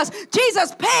within us.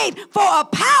 Jesus paid for a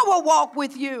power walk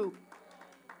with you.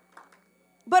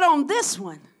 But on this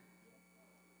one,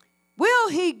 will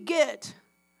he get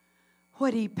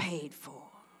what he paid for?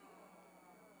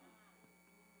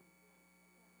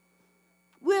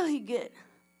 Will he get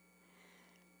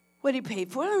what he paid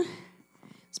for?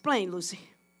 Explain, Lucy.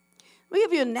 Let me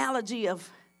give you an analogy of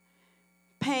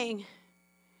paying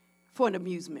for an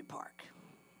amusement park.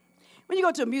 When you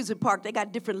go to an amusement park, they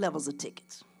got different levels of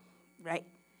tickets, right?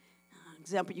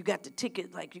 Example, you got the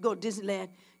ticket, like you go to Disneyland,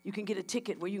 you can get a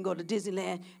ticket where you can go to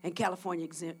Disneyland and California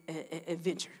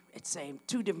Adventure at the same,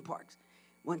 2 different parks,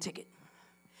 1 ticket.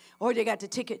 Or they got the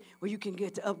ticket where you can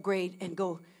get to upgrade and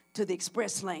go to the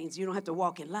express lanes. You don't have to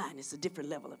walk in line. It's a different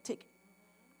level of ticket.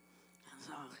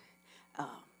 So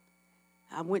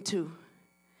I went to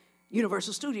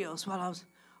Universal Studios while I was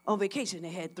on vacation. They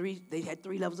had three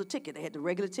levels of ticket. They had the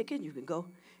regular ticket. You can go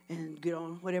and get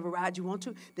on whatever ride you want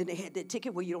to. Then they had that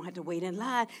ticket where you don't have to wait in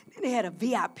line. Then they had a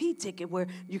VIP ticket where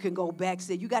you can go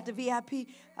backstage. You got the VIP?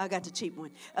 I got the cheap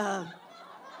one.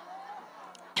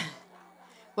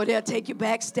 Well, they'll take you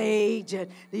backstage and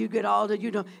you get all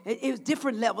the, it was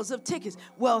different levels of tickets.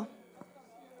 Well,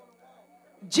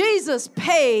 Jesus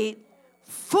paid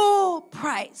full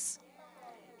price.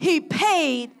 He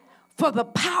paid for the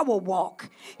power walk.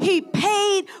 He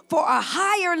paid for a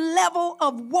higher level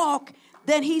of walk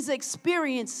than he's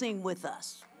experiencing with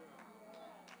us.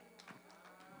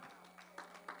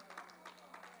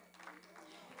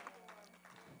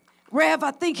 Rev,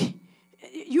 I think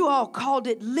you all called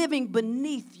it living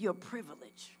beneath your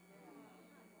privilege.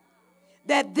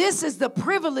 That this is the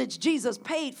privilege Jesus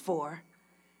paid for,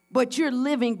 but you're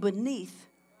living beneath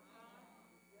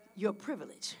your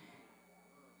privilege.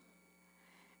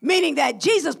 Meaning that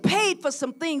Jesus paid for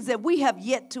some things that we have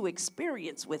yet to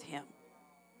experience with him.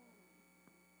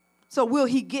 So will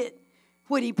he get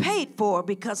what he paid for?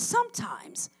 Because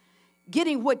sometimes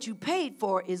getting what you paid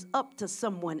for is up to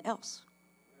someone else.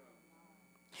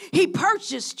 He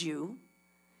purchased you,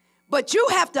 but you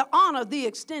have to honor the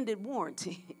extended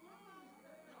warranty.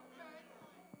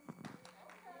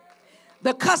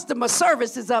 The customer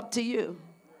service is up to you.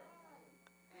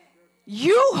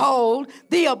 You hold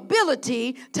the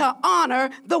ability to honor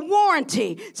the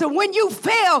warranty. So when you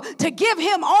fail to give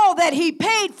him all that he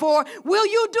paid for, will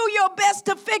you do your best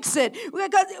to fix it?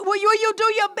 Will you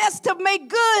do your best to make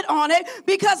good on it?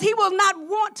 Because he will not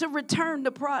want to return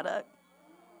the product.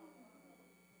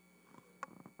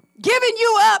 Giving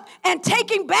you up and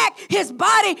taking back his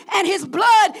body and his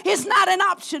blood is not an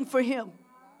option for him.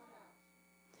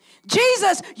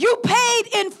 Jesus, you paid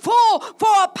in full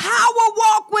for a power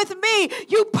walk with me.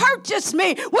 You purchased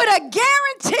me with a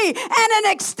guarantee and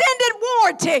an extended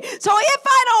warranty. So if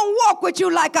I don't walk with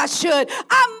you like I should,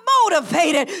 I'm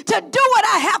motivated to do what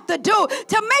I have to do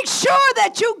to make sure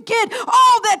that you get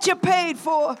all that you paid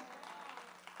for.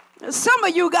 Some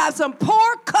of you got some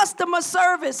poor customer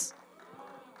service.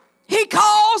 He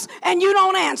calls and you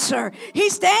don't answer. He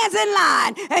stands in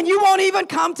line and you won't even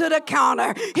come to the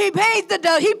counter. He paid for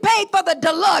the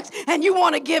deluxe and you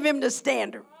want to give him the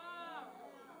standard.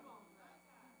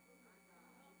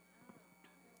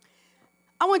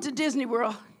 I went to Disney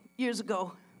World years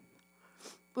ago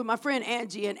with my friend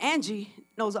Angie, and Angie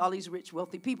knows all these rich,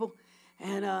 wealthy people,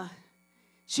 and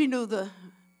she knew the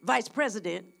vice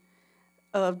president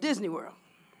of Disney World.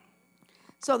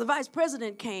 So the vice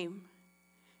president came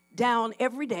down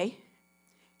every day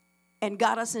and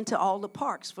got us into all the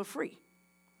parks for free.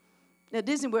 Now,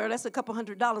 Disney World, that's a couple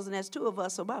 $100, and that's two of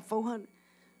us, so about $400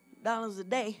 a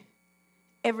day,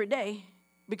 every day,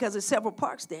 because there's several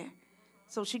parks there.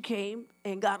 So she came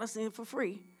and got us in for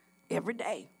free every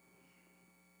day.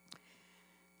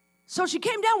 So she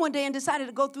came down one day and decided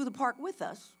to go through the park with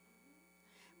us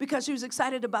because she was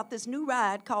excited about this new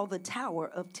ride called the Tower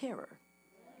of Terror.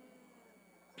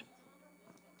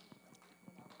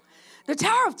 The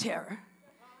Tower of Terror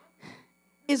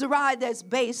is a ride that's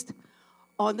based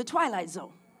on the Twilight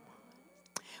Zone.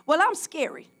 Well, I'm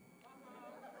scary.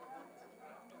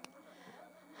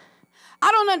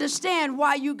 I don't understand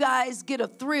why you guys get a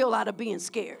thrill out of being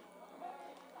scared.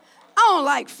 I don't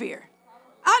like fear.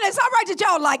 It's all right that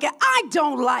y'all like it. I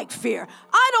don't like fear.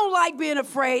 I don't like being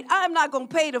afraid. I'm not going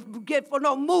to pay to get for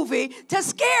no movie to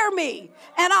scare me.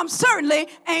 And I'm certainly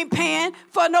ain't paying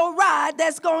for no ride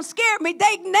that's going to scare me.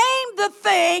 They named the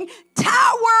thing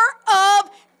Tower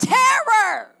of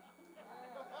Terror.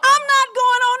 I'm not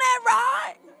going on that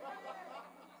ride.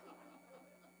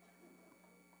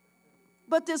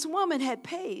 But this woman had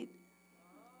paid,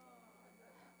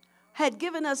 had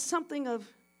given us something of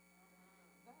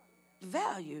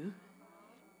value,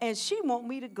 and she want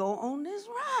me to go on this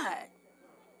ride.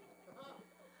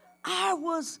 I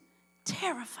was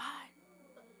terrified.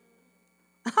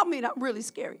 I mean, I'm really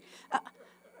scary.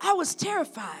 I was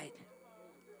terrified.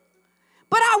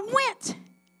 But I went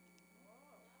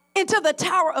into the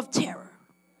Tower of Terror.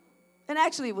 And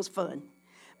actually, it was fun.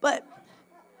 But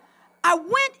I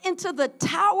went into the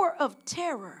Tower of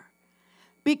Terror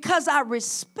because I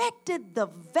respected the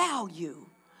value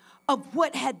of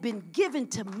what had been given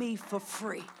to me for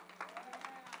free.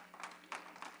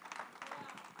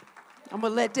 I'm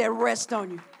going to let that rest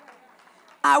on you.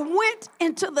 I went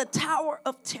into the Tower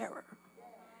of Terror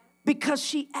because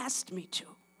she asked me to.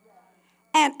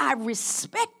 And I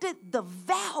respected the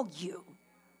value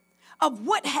of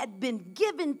what had been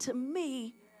given to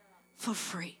me for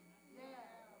free.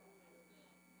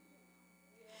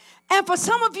 And for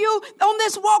some of you on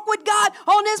this walk with God,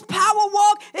 on this power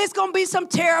walk, it's going to be some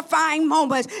terrifying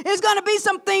moments. It's going to be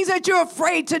some things that you're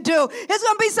afraid to do. It's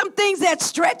going to be some things that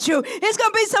stretch you. It's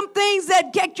going to be some things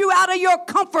that get you out of your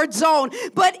comfort zone.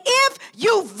 But if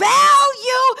you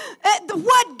value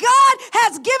what God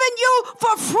has given you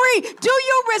for free, do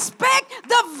you respect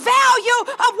the value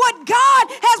of what God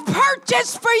has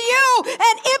purchased for you?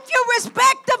 And if you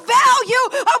respect the value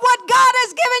of what God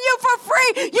has given you for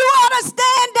free, you ought to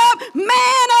stand up,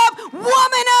 man up,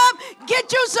 woman up,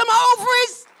 get you some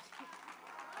ovaries.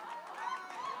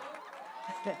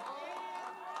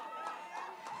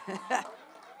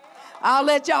 I'll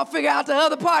let y'all figure out the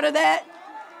other part of that.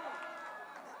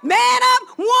 Man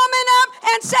up, woman up,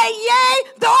 and say, yea,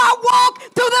 though I walk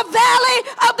through the valley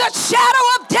of the shadow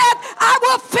of death, I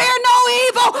will fear no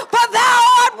evil, for thou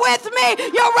art with me.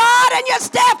 Your rod and your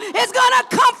staff is going to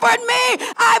comfort me.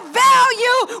 I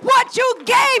value what you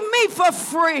gave me for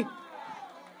free.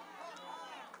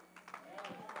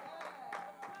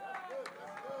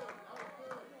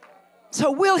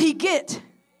 So will he get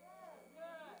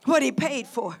what he paid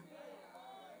for?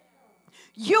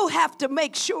 You have to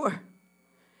make sure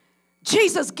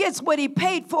Jesus gets what he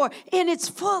paid for in its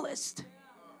fullest.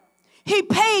 He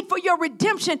paid for your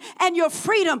redemption and your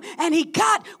freedom, and he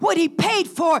got what he paid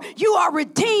for. You are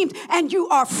redeemed and you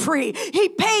are free. He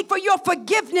paid for your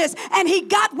forgiveness, and he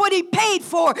got what he paid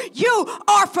for. You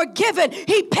are forgiven.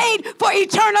 He paid for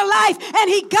eternal life, and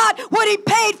he got what he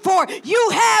paid for. You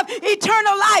have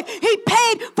eternal life. He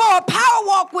paid for a power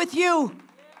walk with you.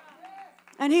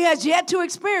 And he has yet to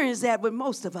experience that with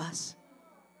most of us.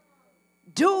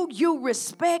 Do you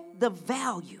respect the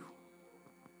value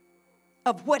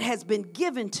of what has been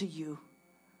given to you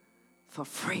for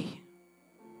free.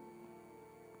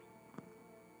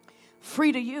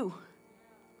 Free to you.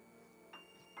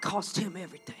 Cost him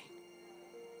everything.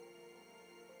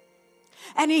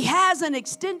 And he has an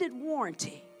extended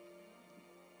warranty.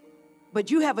 But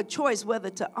you have a choice whether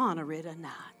to honor it or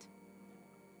not.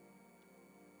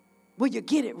 Will you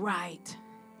get it right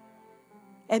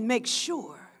and make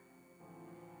sure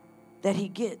that he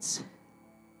gets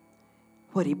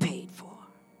what he paid for?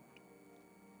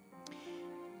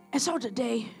 And so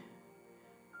today,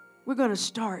 we're going to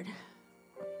start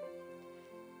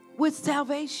with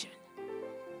salvation.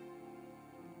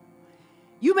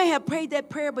 You may have prayed that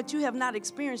prayer, but you have not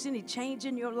experienced any change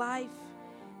in your life.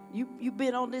 You've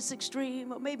been on this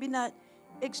extreme, or maybe not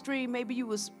extreme. Maybe you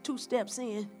was 2 steps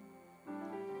in.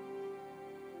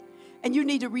 And you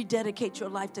need to rededicate your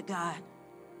life to God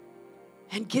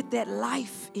and get that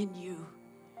life in you,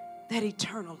 that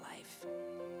eternal life.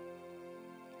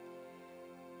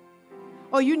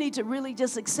 Or you need to really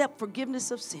just accept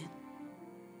forgiveness of sin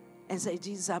and say,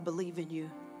 Jesus, I believe in you.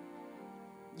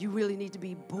 You really need to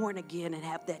be born again and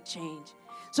have that change.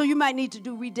 So you might need to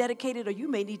do rededicated, or you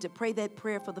may need to pray that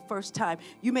prayer for the first time.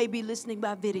 You may be listening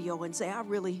by video and say, I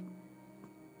really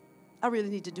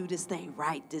need to do this thing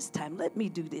right this time. Let me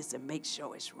do this and make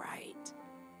sure it's right.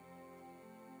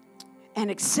 And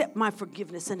accept my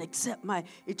forgiveness and accept my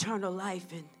eternal life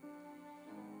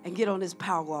and get on this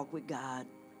power walk with God.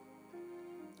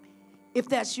 If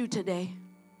that's you today,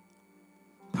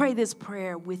 pray this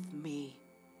prayer with me.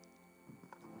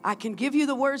 I can give you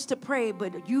the words to pray,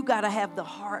 but you got to have the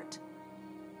heart.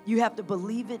 You have to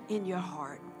believe it in your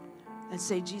heart and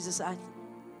say, Jesus,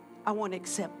 I want to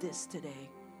accept this today.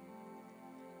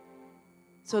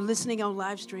 So listening on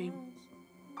live stream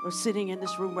or sitting in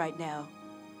this room right now,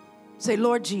 say,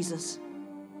 Lord Jesus,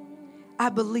 I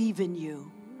believe in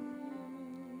you.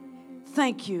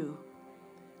 Thank you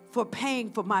for paying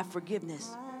for my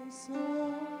forgiveness,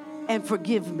 and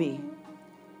forgive me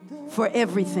for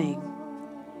everything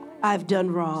I've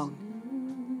done wrong,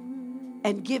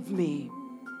 and give me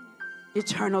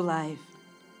eternal life.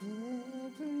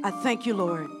 I thank you,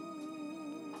 Lord,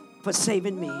 for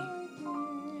saving me.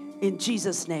 In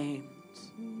Jesus' name,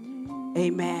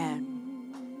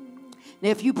 amen. Now,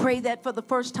 if you prayed that for the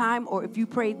first time, or if you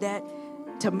prayed that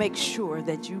to make sure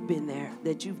that you've been there,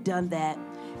 that you've done that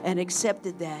and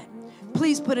accepted that,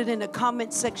 please put it in the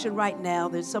comment section right now.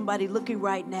 There's somebody looking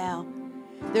right now.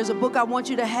 There's a book I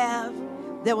want you to have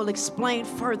that will explain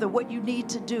further what you need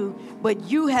to do. But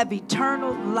you have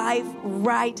eternal life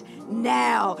right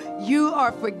now. You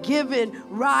are forgiven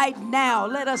right now.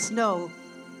 Let us know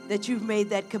that you've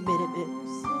made that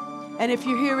commitment. And if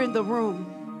you're here in the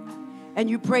room and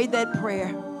you prayed that prayer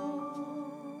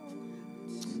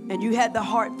and you had the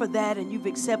heart for that and you've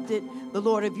accepted the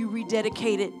Lord, if you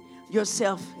rededicated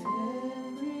yourself,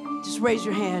 just raise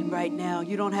your hand right now.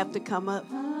 You don't have to come up,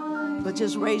 but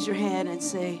just raise your hand and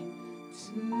say,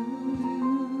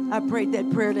 I prayed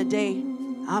that prayer today.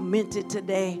 I meant it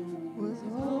today.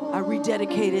 I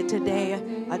rededicated today.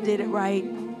 I did it right.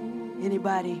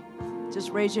 Anybody?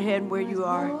 Just raise your hand where you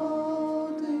are.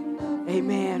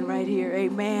 Amen. Right here.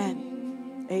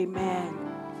 Amen. Amen.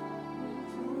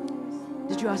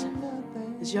 Did you also?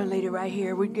 This young lady right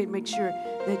here. We can make sure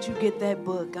that you get that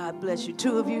book. God bless you.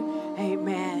 2 of you.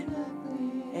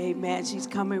 Amen. Amen. She's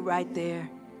coming right there.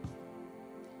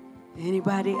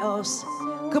 Anybody else?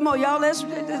 Come on, y'all. Let's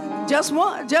just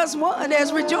one.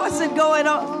 There's rejoicing going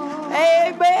on.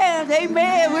 Amen.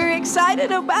 Amen. We're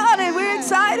excited about it. We're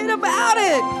excited about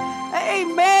it.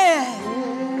 Amen.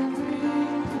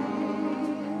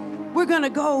 We're going to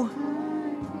go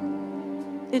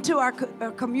into our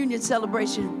communion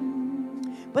celebration.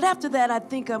 But after that, I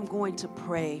think I'm going to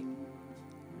pray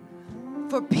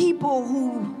for people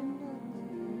who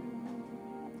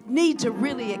need to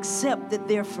really accept that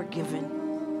they're forgiven,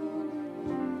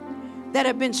 that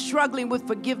have been struggling with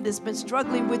forgiveness, been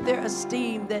struggling with their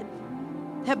esteem, that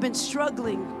have been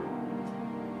struggling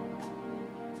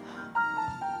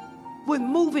with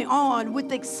moving on,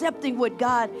 with accepting what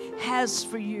God has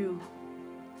for you.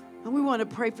 And we want to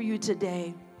pray for you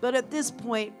today. But at this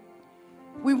point,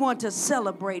 we want to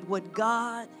celebrate what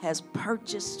God has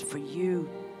purchased for you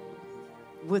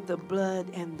with the blood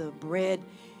and the bread.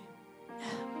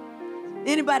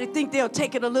 Anybody think they'll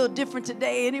take it a little different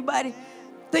today? Anybody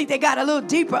think they got a little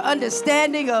deeper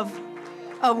understanding of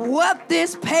what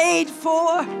this paid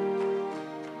for?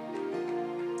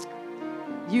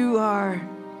 You are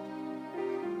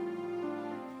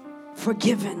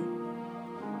forgiven,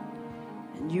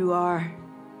 and you are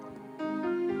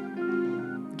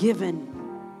given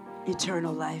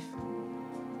eternal life.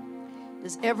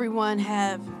 Does everyone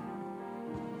have?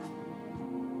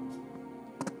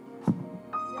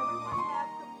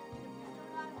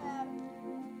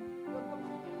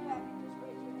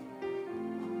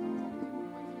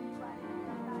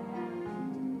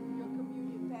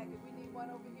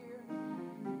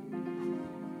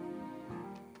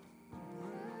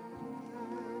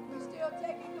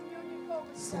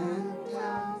 Sent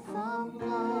down from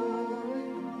glory,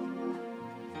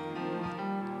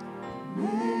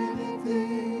 many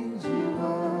things you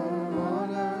are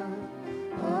on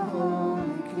earth, a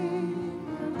holy king,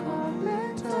 a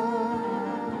carpenter.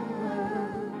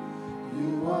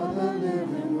 You are the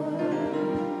living word,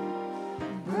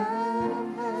 bread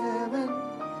of heaven,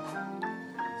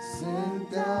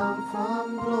 sent down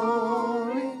from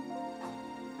glory,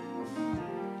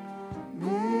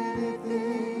 many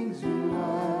things you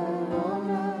are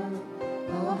on earth,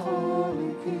 a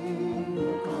holy king, a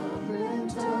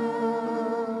carpenter.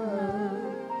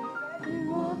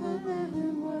 You are the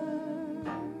living word.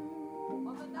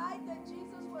 On the night that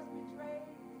Jesus was betrayed,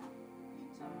 he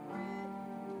took bread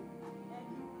and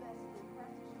he blessed it.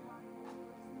 Pastor Shimon, bless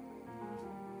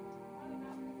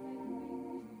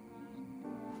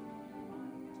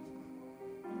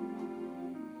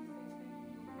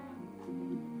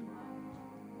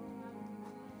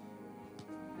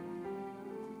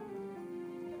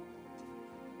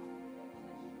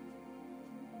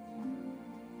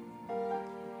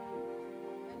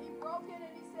And he broke it and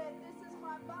he said, "This is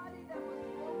my body that was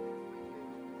broken for you.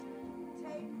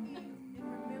 Take, eat in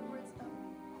remembrance of me."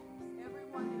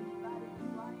 Everyone in the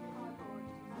body of our Lord.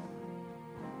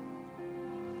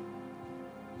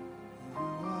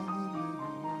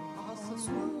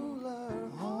 Awesome ruler,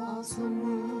 awesome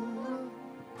ruler,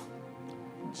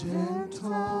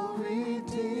 gentle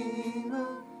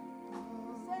redeemer. The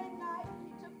same night he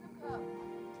took the cup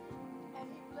and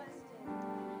he blessed it.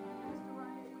 Mr.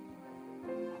 Ryan, would you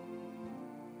bless it?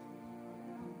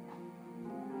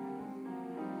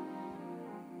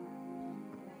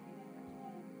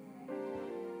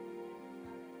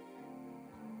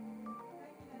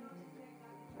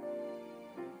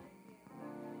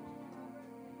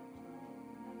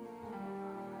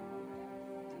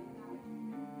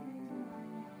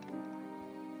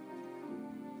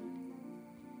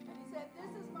 And he said,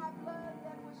 "This is my blood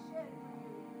that was shed for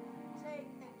you. Take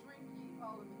and drink ye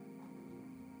all of it."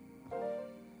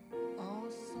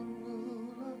 Awesome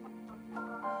ruler,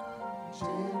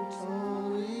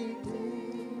 gentle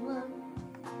redeemer,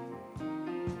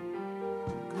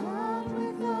 God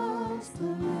with us, the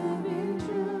living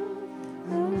truth,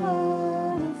 and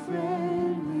what a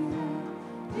friend we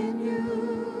have in you.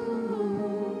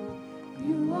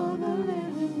 You are the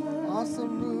living word.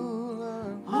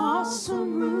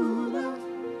 Awesome ruler,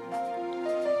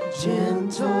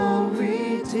 gentle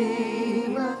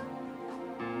redeemer,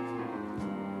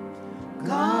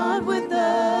 God with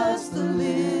us, the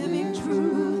living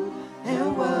truth,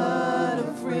 and what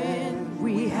a friend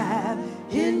we have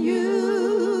in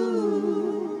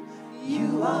you.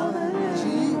 You are the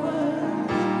living word.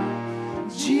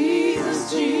 Jesus,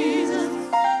 Jesus,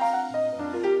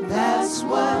 that's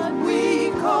what we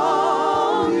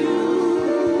call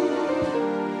you.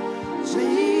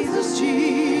 Jesus,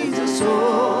 Jesus,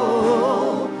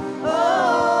 oh, oh,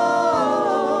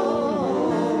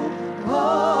 oh,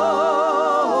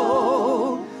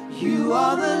 oh, you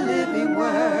are the living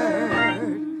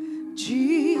word.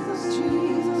 Jesus,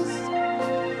 Jesus,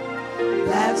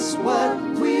 that's what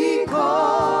we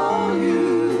call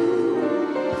you.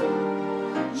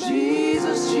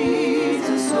 Jesus,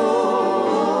 Jesus,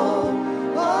 oh,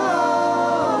 oh,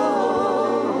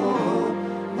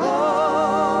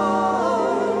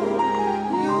 oh,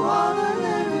 you are the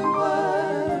living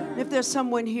word. If there's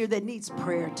someone here that needs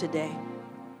prayer today,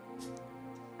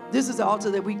 this is the altar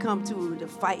that we come to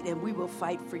fight, and we will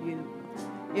fight for you.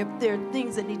 If there are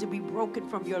things that need to be broken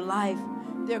from your life,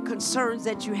 there are concerns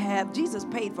that you have, Jesus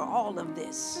paid for all of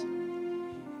this.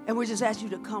 And we just ask you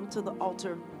to come to the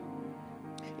altar.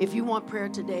 If you want prayer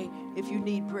today, if you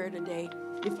need prayer today,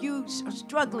 if you are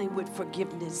struggling with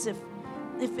forgiveness, if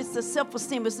it's the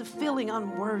self-esteem, it's the feeling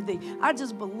unworthy, I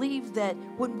just believe that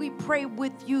when we pray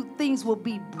with you, things will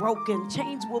be broken,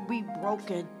 chains will be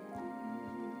broken.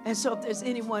 And so if there's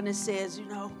anyone that says, you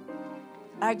know,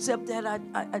 I accept that,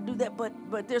 I do that,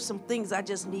 but there's some things I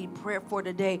just need prayer for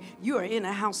today. You are in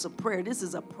a house of prayer. This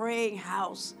is a praying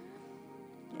house,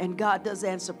 and God does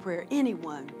answer prayer.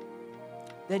 Anyone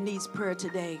that needs prayer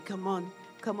today, come on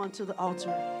to the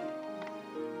altar.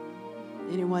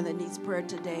 Anyone that needs prayer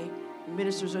today, the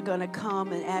ministers are going to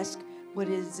come and ask, what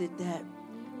is it that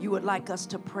you would like us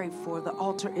to pray for? The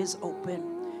altar is open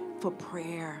for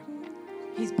prayer.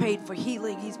 He's prayed for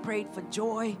healing. He's prayed for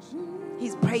joy.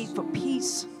 He's prayed for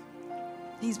peace.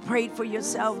 He's prayed for your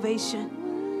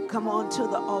salvation. Come on to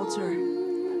the altar,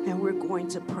 and we're going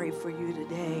to pray for you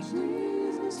today.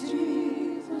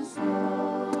 Jesus,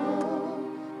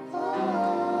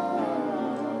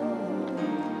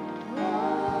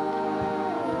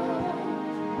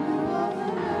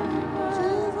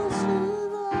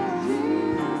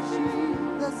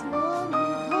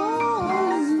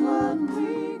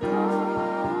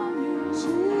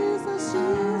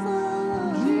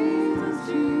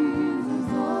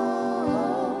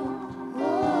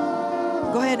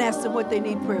 Go ahead and ask them what they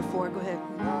need prayer for. Go ahead.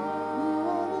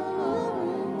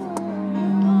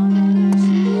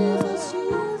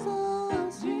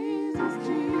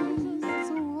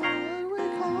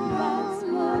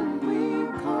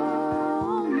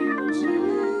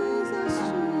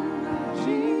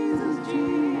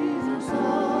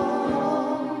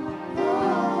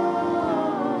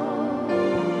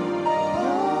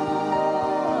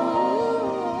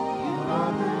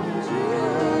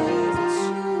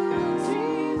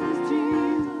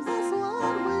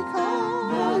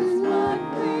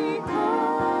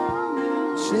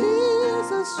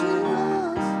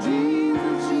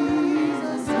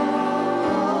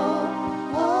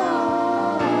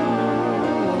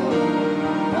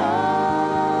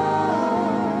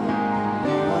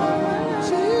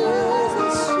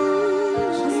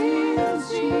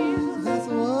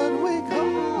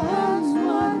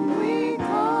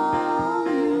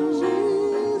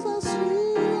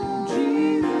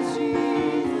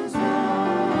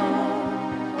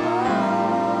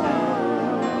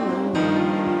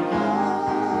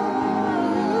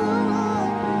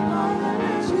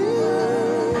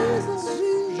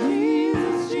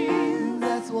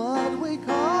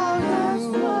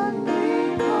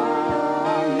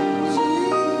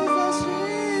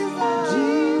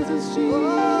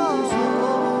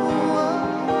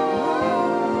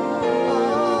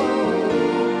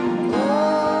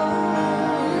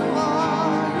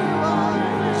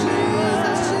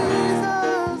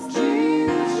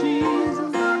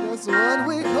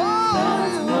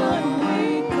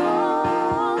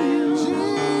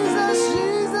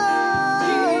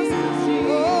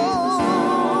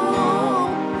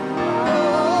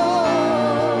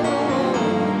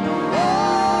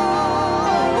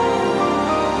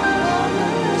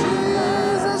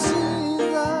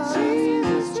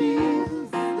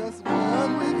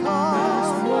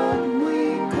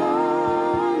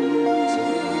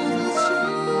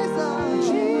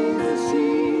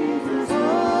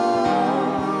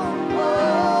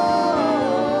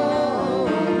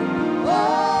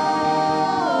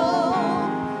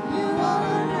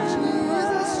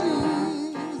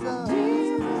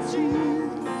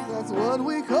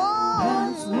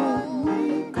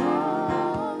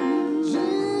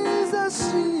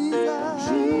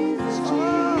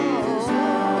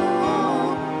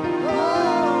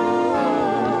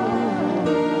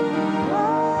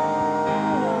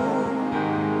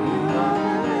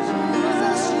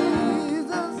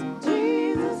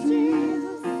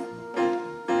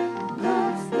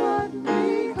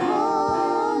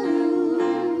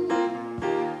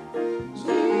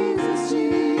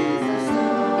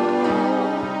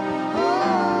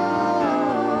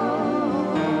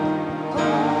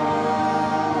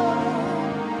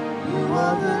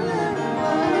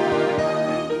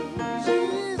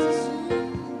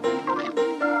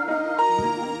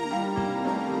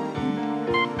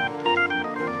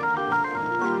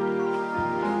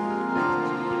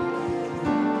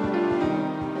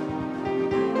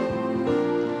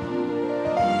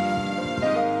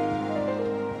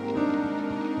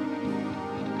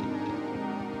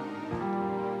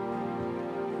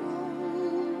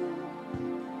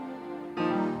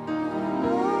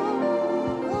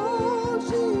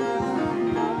 Jesus.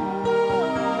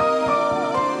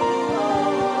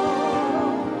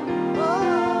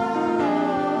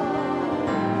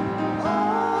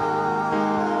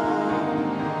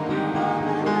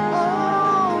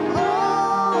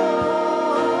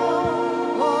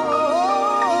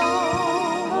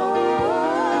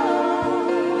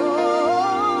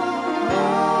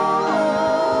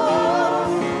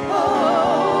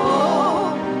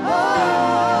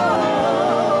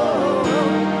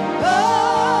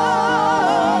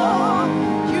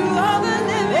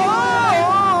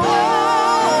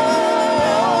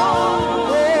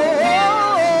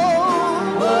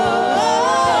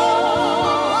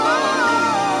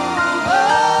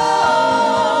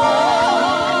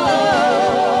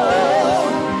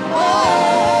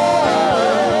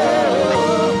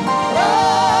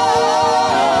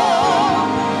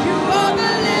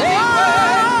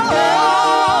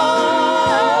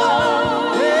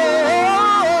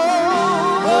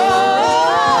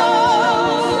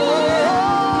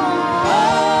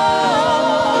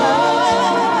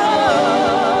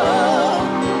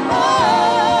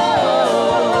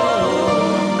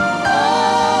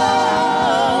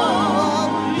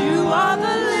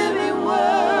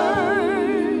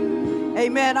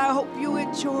 Amen. I hope you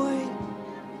enjoyed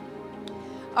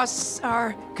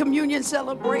our communion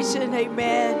celebration.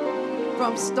 Amen.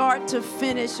 From start to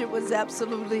finish, it was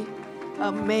absolutely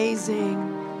amazing.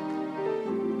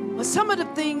 But some of the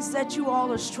things that you all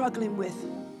are struggling with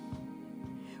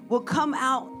will come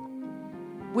out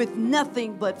with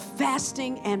nothing but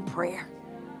fasting and prayer.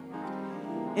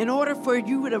 In order for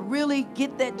you to really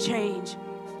get that change,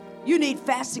 you need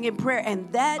fasting and prayer,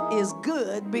 and that is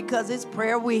good because it's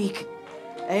prayer week.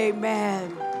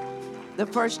 Amen. The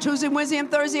first Tuesday, Wednesday,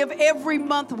 and Thursday of every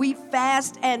month, we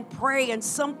fast and pray, and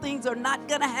some things are not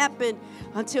going to happen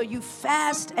until you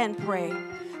fast and pray.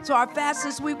 So our fast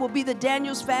this week will be the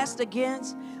Daniel's fast again,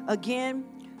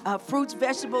 fruits,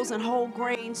 vegetables, and whole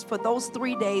grains for those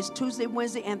 3 days, Tuesday,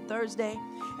 Wednesday, and Thursday.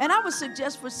 And I would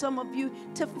suggest for some of you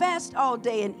to fast all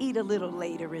day and eat a little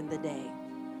later in the day.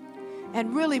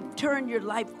 And really turn your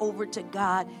life over to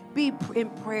God. Be in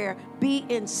prayer. Be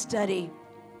in study.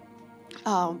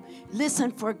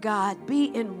 Listen for God. Be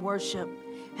in worship.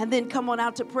 And then come on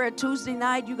out to prayer Tuesday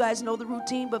night. You guys know the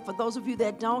routine, but for those of you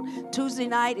that don't, Tuesday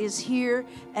night is here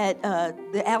at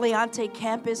the Aliante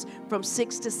campus from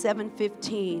 6 to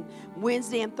 7:15.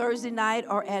 Wednesday and Thursday night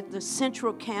are at the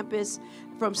Central campus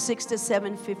from 6 to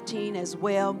 7:15 as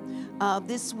well.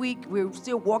 This week, we're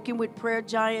still walking with Prayer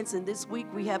Giants, and this week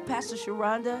we have Pastor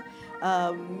Sharonda,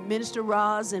 Minister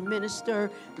Roz, and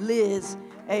Minister Liz.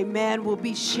 Amen. Will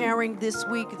be sharing this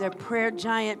week their Prayer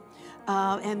Giant.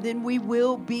 And then we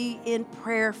will be in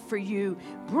prayer for you.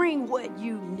 Bring what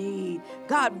you need.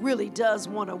 God really does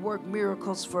want to work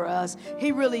miracles for us.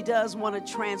 He really does want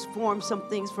to transform some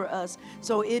things for us.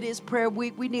 So it is prayer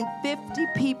week. We need 50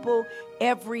 people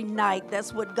every night.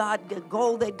 That's what the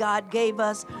goal that God gave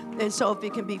us. And so if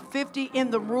it can be 50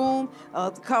 in the room,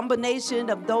 the combination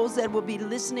of those that will be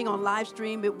listening on live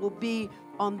stream, it will be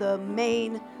on the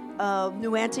main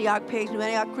New Antioch page, New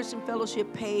Antioch Christian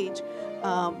Fellowship page,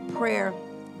 prayer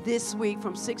this week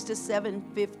from 6 to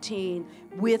 7:15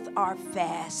 with our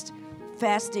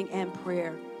fasting and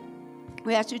prayer.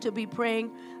 We ask you to be praying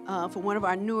for one of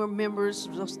our newer members,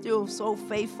 still so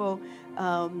faithful,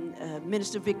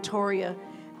 Minister Victoria,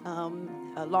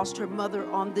 lost her mother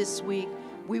on this week.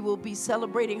 We will be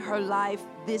celebrating her life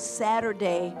this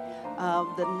Saturday,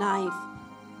 the 9th,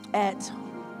 at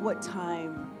what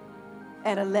time?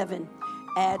 At 11.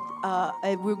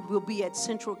 We'll be at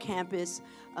Central Campus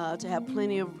to have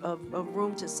plenty of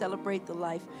room to celebrate the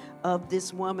life of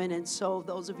this woman. And so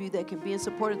those of you that can be in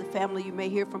support of the family, you may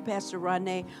hear from Pastor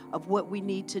Rene of what we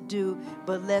need to do.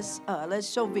 But let's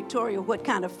show Victoria what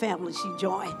kind of family she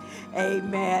joined.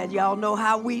 Amen. Y'all know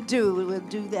how we do. We'll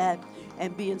do that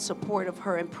and be in support of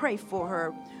her and pray for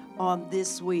her on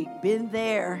this week. Been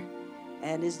there,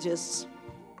 and it's just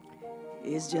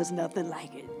nothing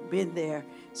like it. Been there.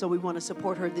 So we want to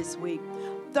support her this week.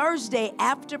 Thursday,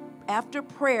 after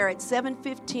prayer at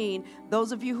 7:15,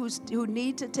 those of you who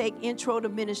need to take Intro to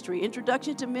Ministry.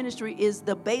 Introduction to Ministry is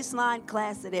the baseline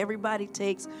class that everybody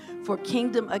takes for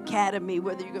Kingdom Academy,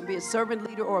 whether you're going to be a servant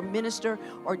leader or a minister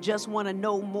or just want to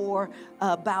know more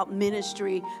about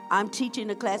ministry. I'm teaching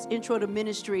the class Intro to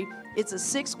Ministry. It's a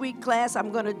 6-week class.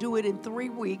 I'm going to do it in 3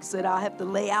 weeks, and I'll have to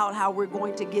lay out how we're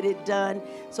going to get it done.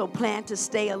 So plan to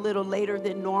stay a little later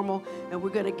than normal, and we're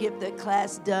going to get the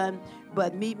class done.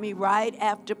 But meet me right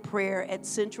after prayer at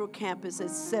Central Campus at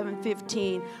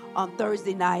 7:15 on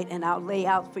Thursday night, and I'll lay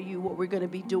out for you what we're going to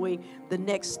be doing the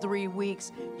next 3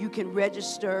 weeks. You can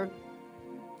register.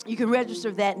 You can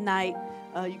register that night.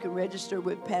 You can register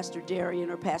with Pastor Darian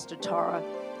or Pastor Tara.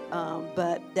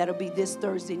 But that'll be this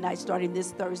Thursday night, starting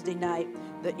this Thursday night,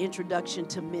 the Introduction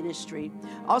to Ministry.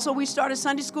 Also, we started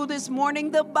Sunday school this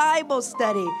morning, the Bible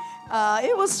study.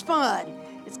 It was fun.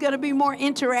 It's going to be more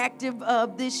interactive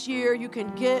this year. You can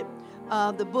get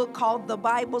the book called The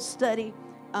Bible Study.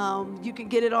 You can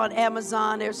get it on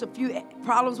Amazon. There's a few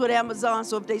problems with Amazon,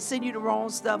 so if they send you the wrong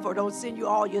stuff or don't send you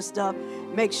all your stuff,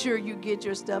 make sure you get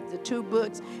your stuff, the 2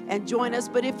 books, and join us.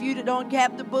 But if you don't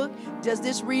have the book, just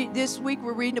this week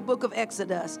we're reading the book of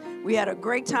Exodus. We had a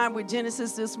great time with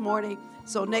Genesis this morning,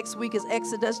 so next week is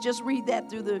Exodus. Just read that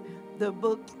through the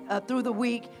book through the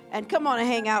week, and come on and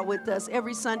hang out with us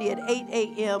every Sunday at 8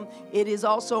 a.m. It is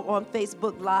also on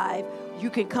Facebook Live. You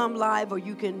can come live or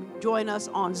you can join us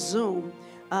on Zoom,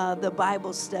 the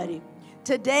Bible study.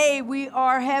 Today we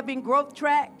are having Growth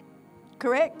Track,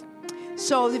 correct?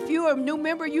 So if you are a new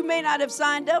member, you may not have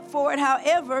signed up for it.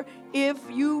 However, if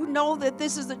you know that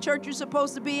this is the church you're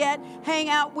supposed to be at, hang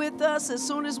out with us. As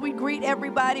soon as we greet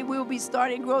everybody, we'll be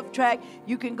starting Growth Track.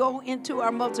 You can go into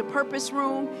our multipurpose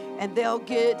room, and they'll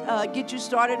get you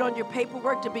started on your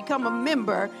paperwork to become a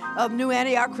member of New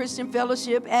Antioch Christian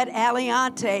Fellowship at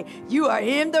Aliante. You are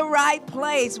in the right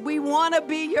place. We want to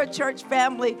be your church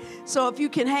family. So if you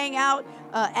can hang out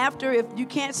after, if you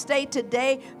can't stay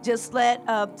today, just let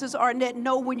Sister Arnett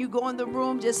know when you go in the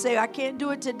room. Just say, I can't do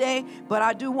it today, but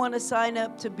I do want to sign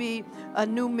up to be a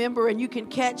new member. And you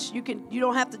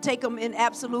don't have to take them in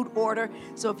absolute order.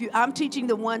 So I'm teaching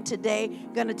the one today,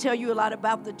 going to tell you a lot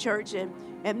about the church and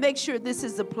make sure this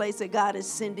is the place that God is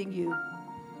sending you.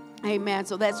 Amen.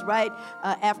 So that's right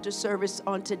after service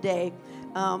on today.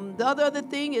 The other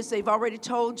thing is they've already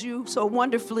told you so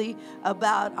wonderfully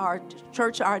about our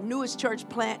church, our newest church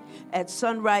plant at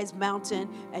Sunrise Mountain,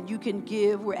 and you can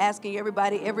give. We're asking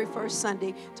everybody every first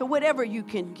Sunday to whatever you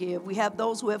can give. We have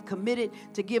those who have committed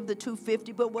to give the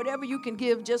 $250, but whatever you can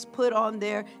give, just put on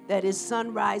there that is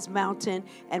Sunrise Mountain,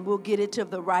 and we'll get it to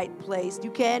the right place.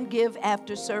 You can give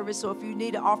after service, so if you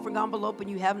need an offering envelope and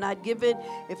you have not given,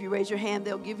 if you raise your hand,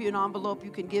 they'll give you an envelope.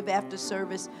 You can give after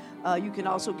service. You can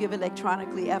also give electronically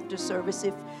after service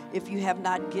if you have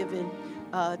not given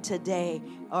today.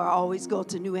 Or always go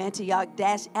to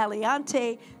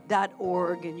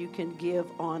newantioch-aliante.org and you can give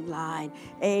online.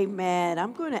 Amen.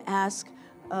 I'm going to ask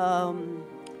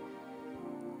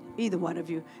either one of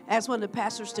you, ask one of the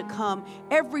pastors to come.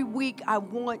 Every week I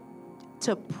want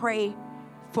to pray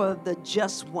for the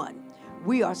just one.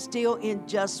 We are still in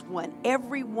just one.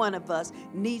 Every one of us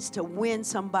needs to win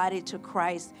somebody to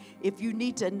Christ. If you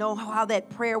need to know how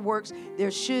that prayer works, there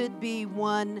should be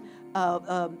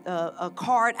a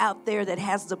card out there that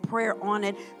has the prayer on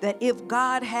it, that if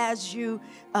God has you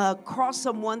cross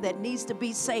someone that needs to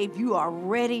be saved, you are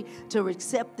ready to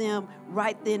accept them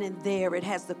right then and there. It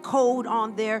has the code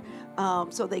on there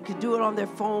so they can do it on their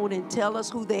phone and tell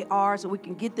us who they are so we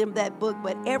can get them that book.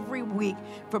 But every week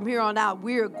from here on out,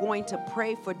 we are going to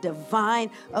pray for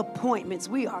divine appointments.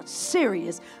 We are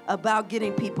serious about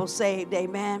getting people saved.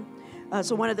 Amen.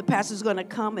 So one of the pastors is going to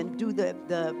come and do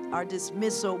our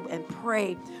dismissal and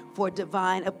pray for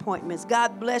divine appointments.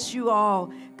 God bless you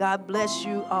all. God bless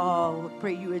you all.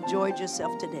 Pray you enjoyed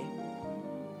yourself today.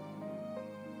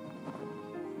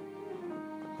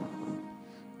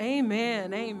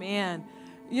 Amen. Amen.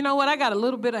 You know what? I got a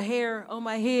little bit of hair on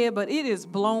my head, but it is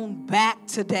blown back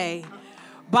today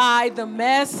by the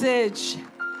message.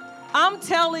 I'm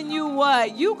telling you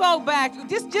what, you go back,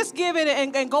 just give it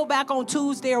and go back on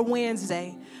Tuesday or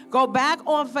Wednesday. Go back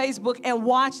on Facebook and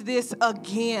watch this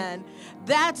again.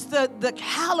 That's the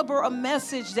caliber of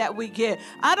message that we get.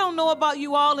 I don't know about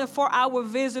you all, and for our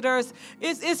visitors,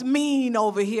 it's mean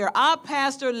over here. Our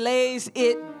pastor lays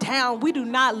it down. We do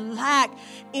not lack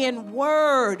in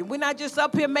word. We're not just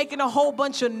up here making a whole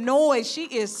bunch of noise. She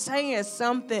is saying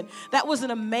something. That was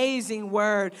an amazing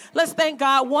word. Let's thank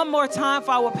God one more time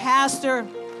for our pastor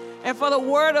and for the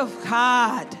word of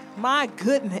God. My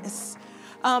goodness.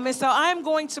 And so I'm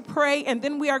going to pray, and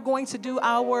then we are going to do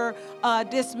our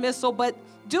dismissal. But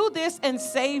do this and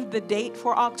save the date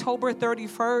for October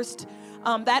 31st.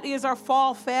 That is our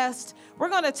Fall Fest. We're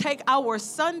going to take our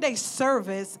Sunday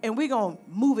service, and we're going to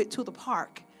move it to the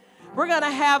park. We're going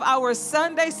to have our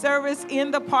Sunday service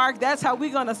in the park. That's how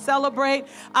we're going to celebrate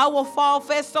our Fall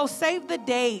Fest. So save the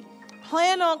date.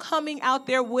 Plan on coming out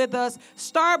there with us.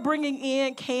 Start bringing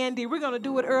in candy. We're going to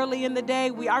do it early in the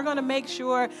day. We are going to make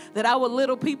sure that our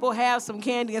little people have some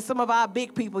candy, and some of our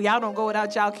big people, y'all don't go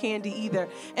without y'all candy either.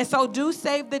 And so do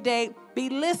save the date. Be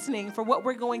listening for what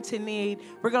we're going to need.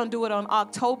 We're going to do it on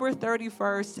October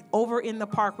 31st over in the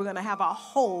park. We're going to have a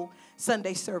whole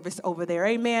Sunday service over there.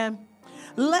 Amen.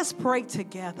 Let's pray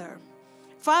together.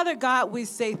 Father God, we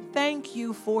say thank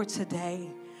you for today.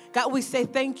 God, we say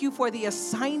thank you for the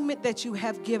assignment that you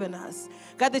have given us.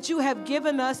 God, that you have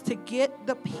given us to get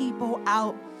the people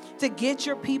out, to get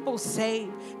your people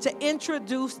saved, to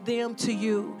introduce them to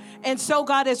you. And so,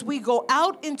 God, as we go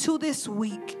out into this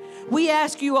week, we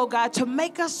ask you, oh God, to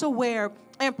make us aware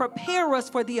and prepare us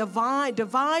for the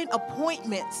divine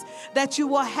appointments that you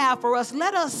will have for us.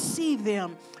 Let us see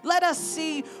them. Let us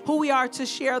see who we are to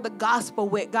share the gospel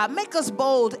with, God. Make us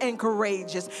bold and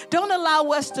courageous. Don't allow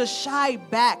us to shy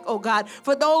back, oh God,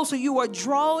 for those who you are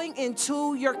drawing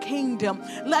into your kingdom.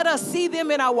 Let us see them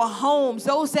in our homes,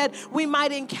 those that we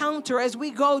might encounter as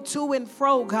we go to and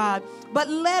fro, God. But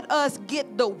let us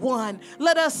get the one.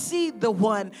 Let us see the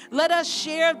one. Let us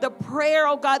share the prayer,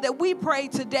 oh God, that we pray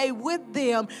today with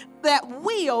them, that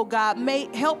we, oh God, may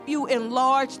help you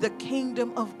enlarge the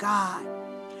kingdom of God.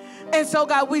 And so,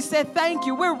 God, we said thank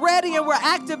you. We're ready and we're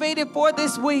activated for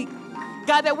this week.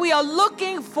 God, that we are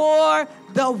looking for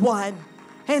the one.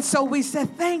 And so we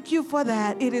said thank you for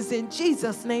that. It is in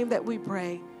Jesus' name that we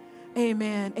pray.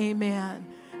 Amen, amen.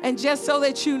 And just so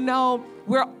that you know,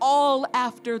 we're all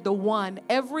after the one.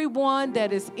 Everyone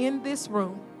that is in this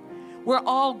room, we're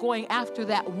all going after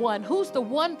that one. Who's the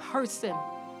one person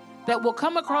that will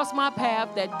come across my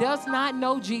path that does not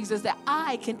know Jesus, that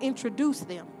I can introduce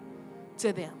them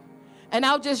to them? And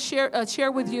I'll just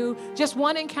share with you just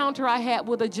one encounter I had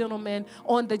with a gentleman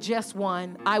on the Just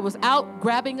One. I was out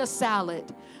grabbing a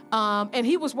salad, and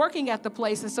he was working at the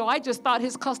place, and so I just thought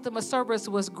his customer service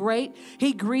was great.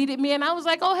 He greeted me, and I was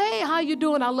like, oh, hey, how you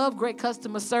doing? I love great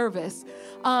customer service.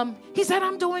 He said,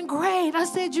 I'm doing great. I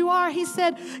said, you are? He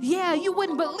said, yeah, you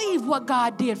wouldn't believe what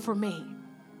God did for me.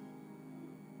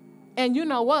 And you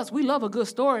know us, we love a good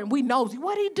story, and we know,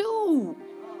 what did he do?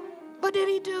 What did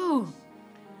he do?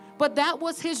 But that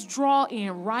was his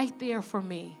draw-in right there for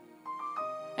me.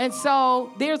 And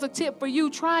so there's a tip for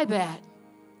you. Try that.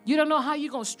 You don't know how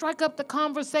you're going to strike up the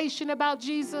conversation about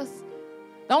Jesus.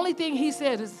 The only thing he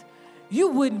said is, you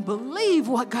wouldn't believe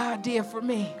what God did for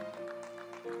me.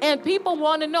 And people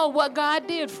want to know what God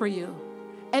did for you.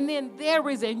 And then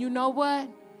and you know what?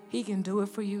 He can do it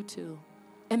for you too.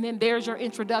 And then there's your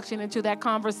introduction into that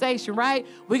conversation, right?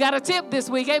 We got a tip this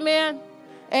week, amen?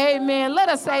 Amen. Let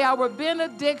us say our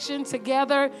benediction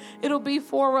together. It'll be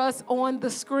for us on the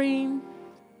screen.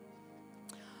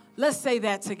 Let's say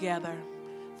that together.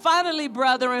 Finally,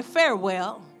 brethren,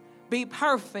 farewell. Be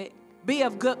perfect. Be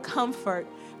of good comfort.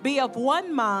 Be of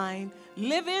one mind.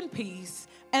 Live in peace.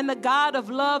 And the God of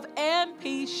love and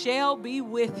peace shall be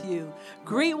with you.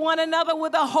 Greet one another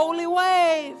with a holy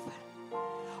wave.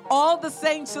 All the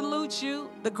saints salute you.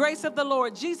 The grace of the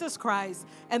Lord Jesus Christ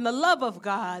and the love of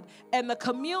God and the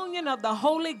communion of the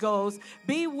Holy Ghost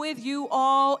be with you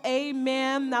all.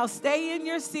 Amen. Now stay in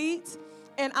your seats,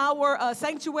 and our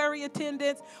sanctuary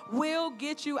attendants will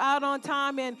get you out on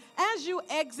time. And as you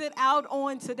exit out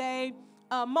on today,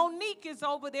 Monique is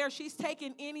over there. She's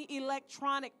taking any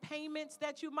electronic payments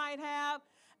that you might have.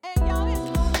 And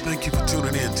y'all, thank you for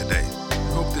tuning in today. We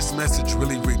hope this message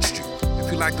really reached you. If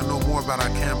you'd like to know more about our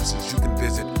campuses, you can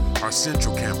visit our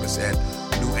central campus at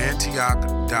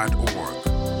newantioch.org.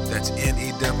 That's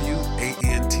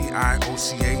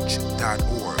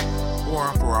NEWANTIOCH.org.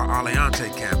 Or for our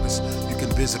Aliante campus, you can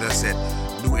visit us at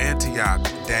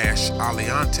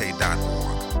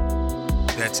newantioch-aliante.org.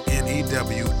 That's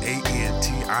NEWANTIOCH-ALIANTE.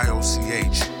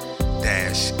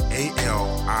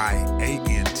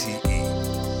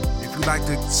 If you'd like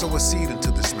to sow a seed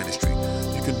into this ministry,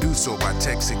 you can do so by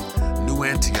texting New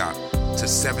Antioch to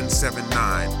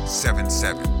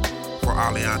 77977 for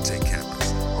Aliante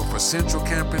campus. Or for Central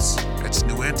campus, it's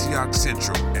New Antioch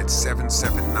Central at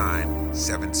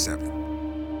 77977.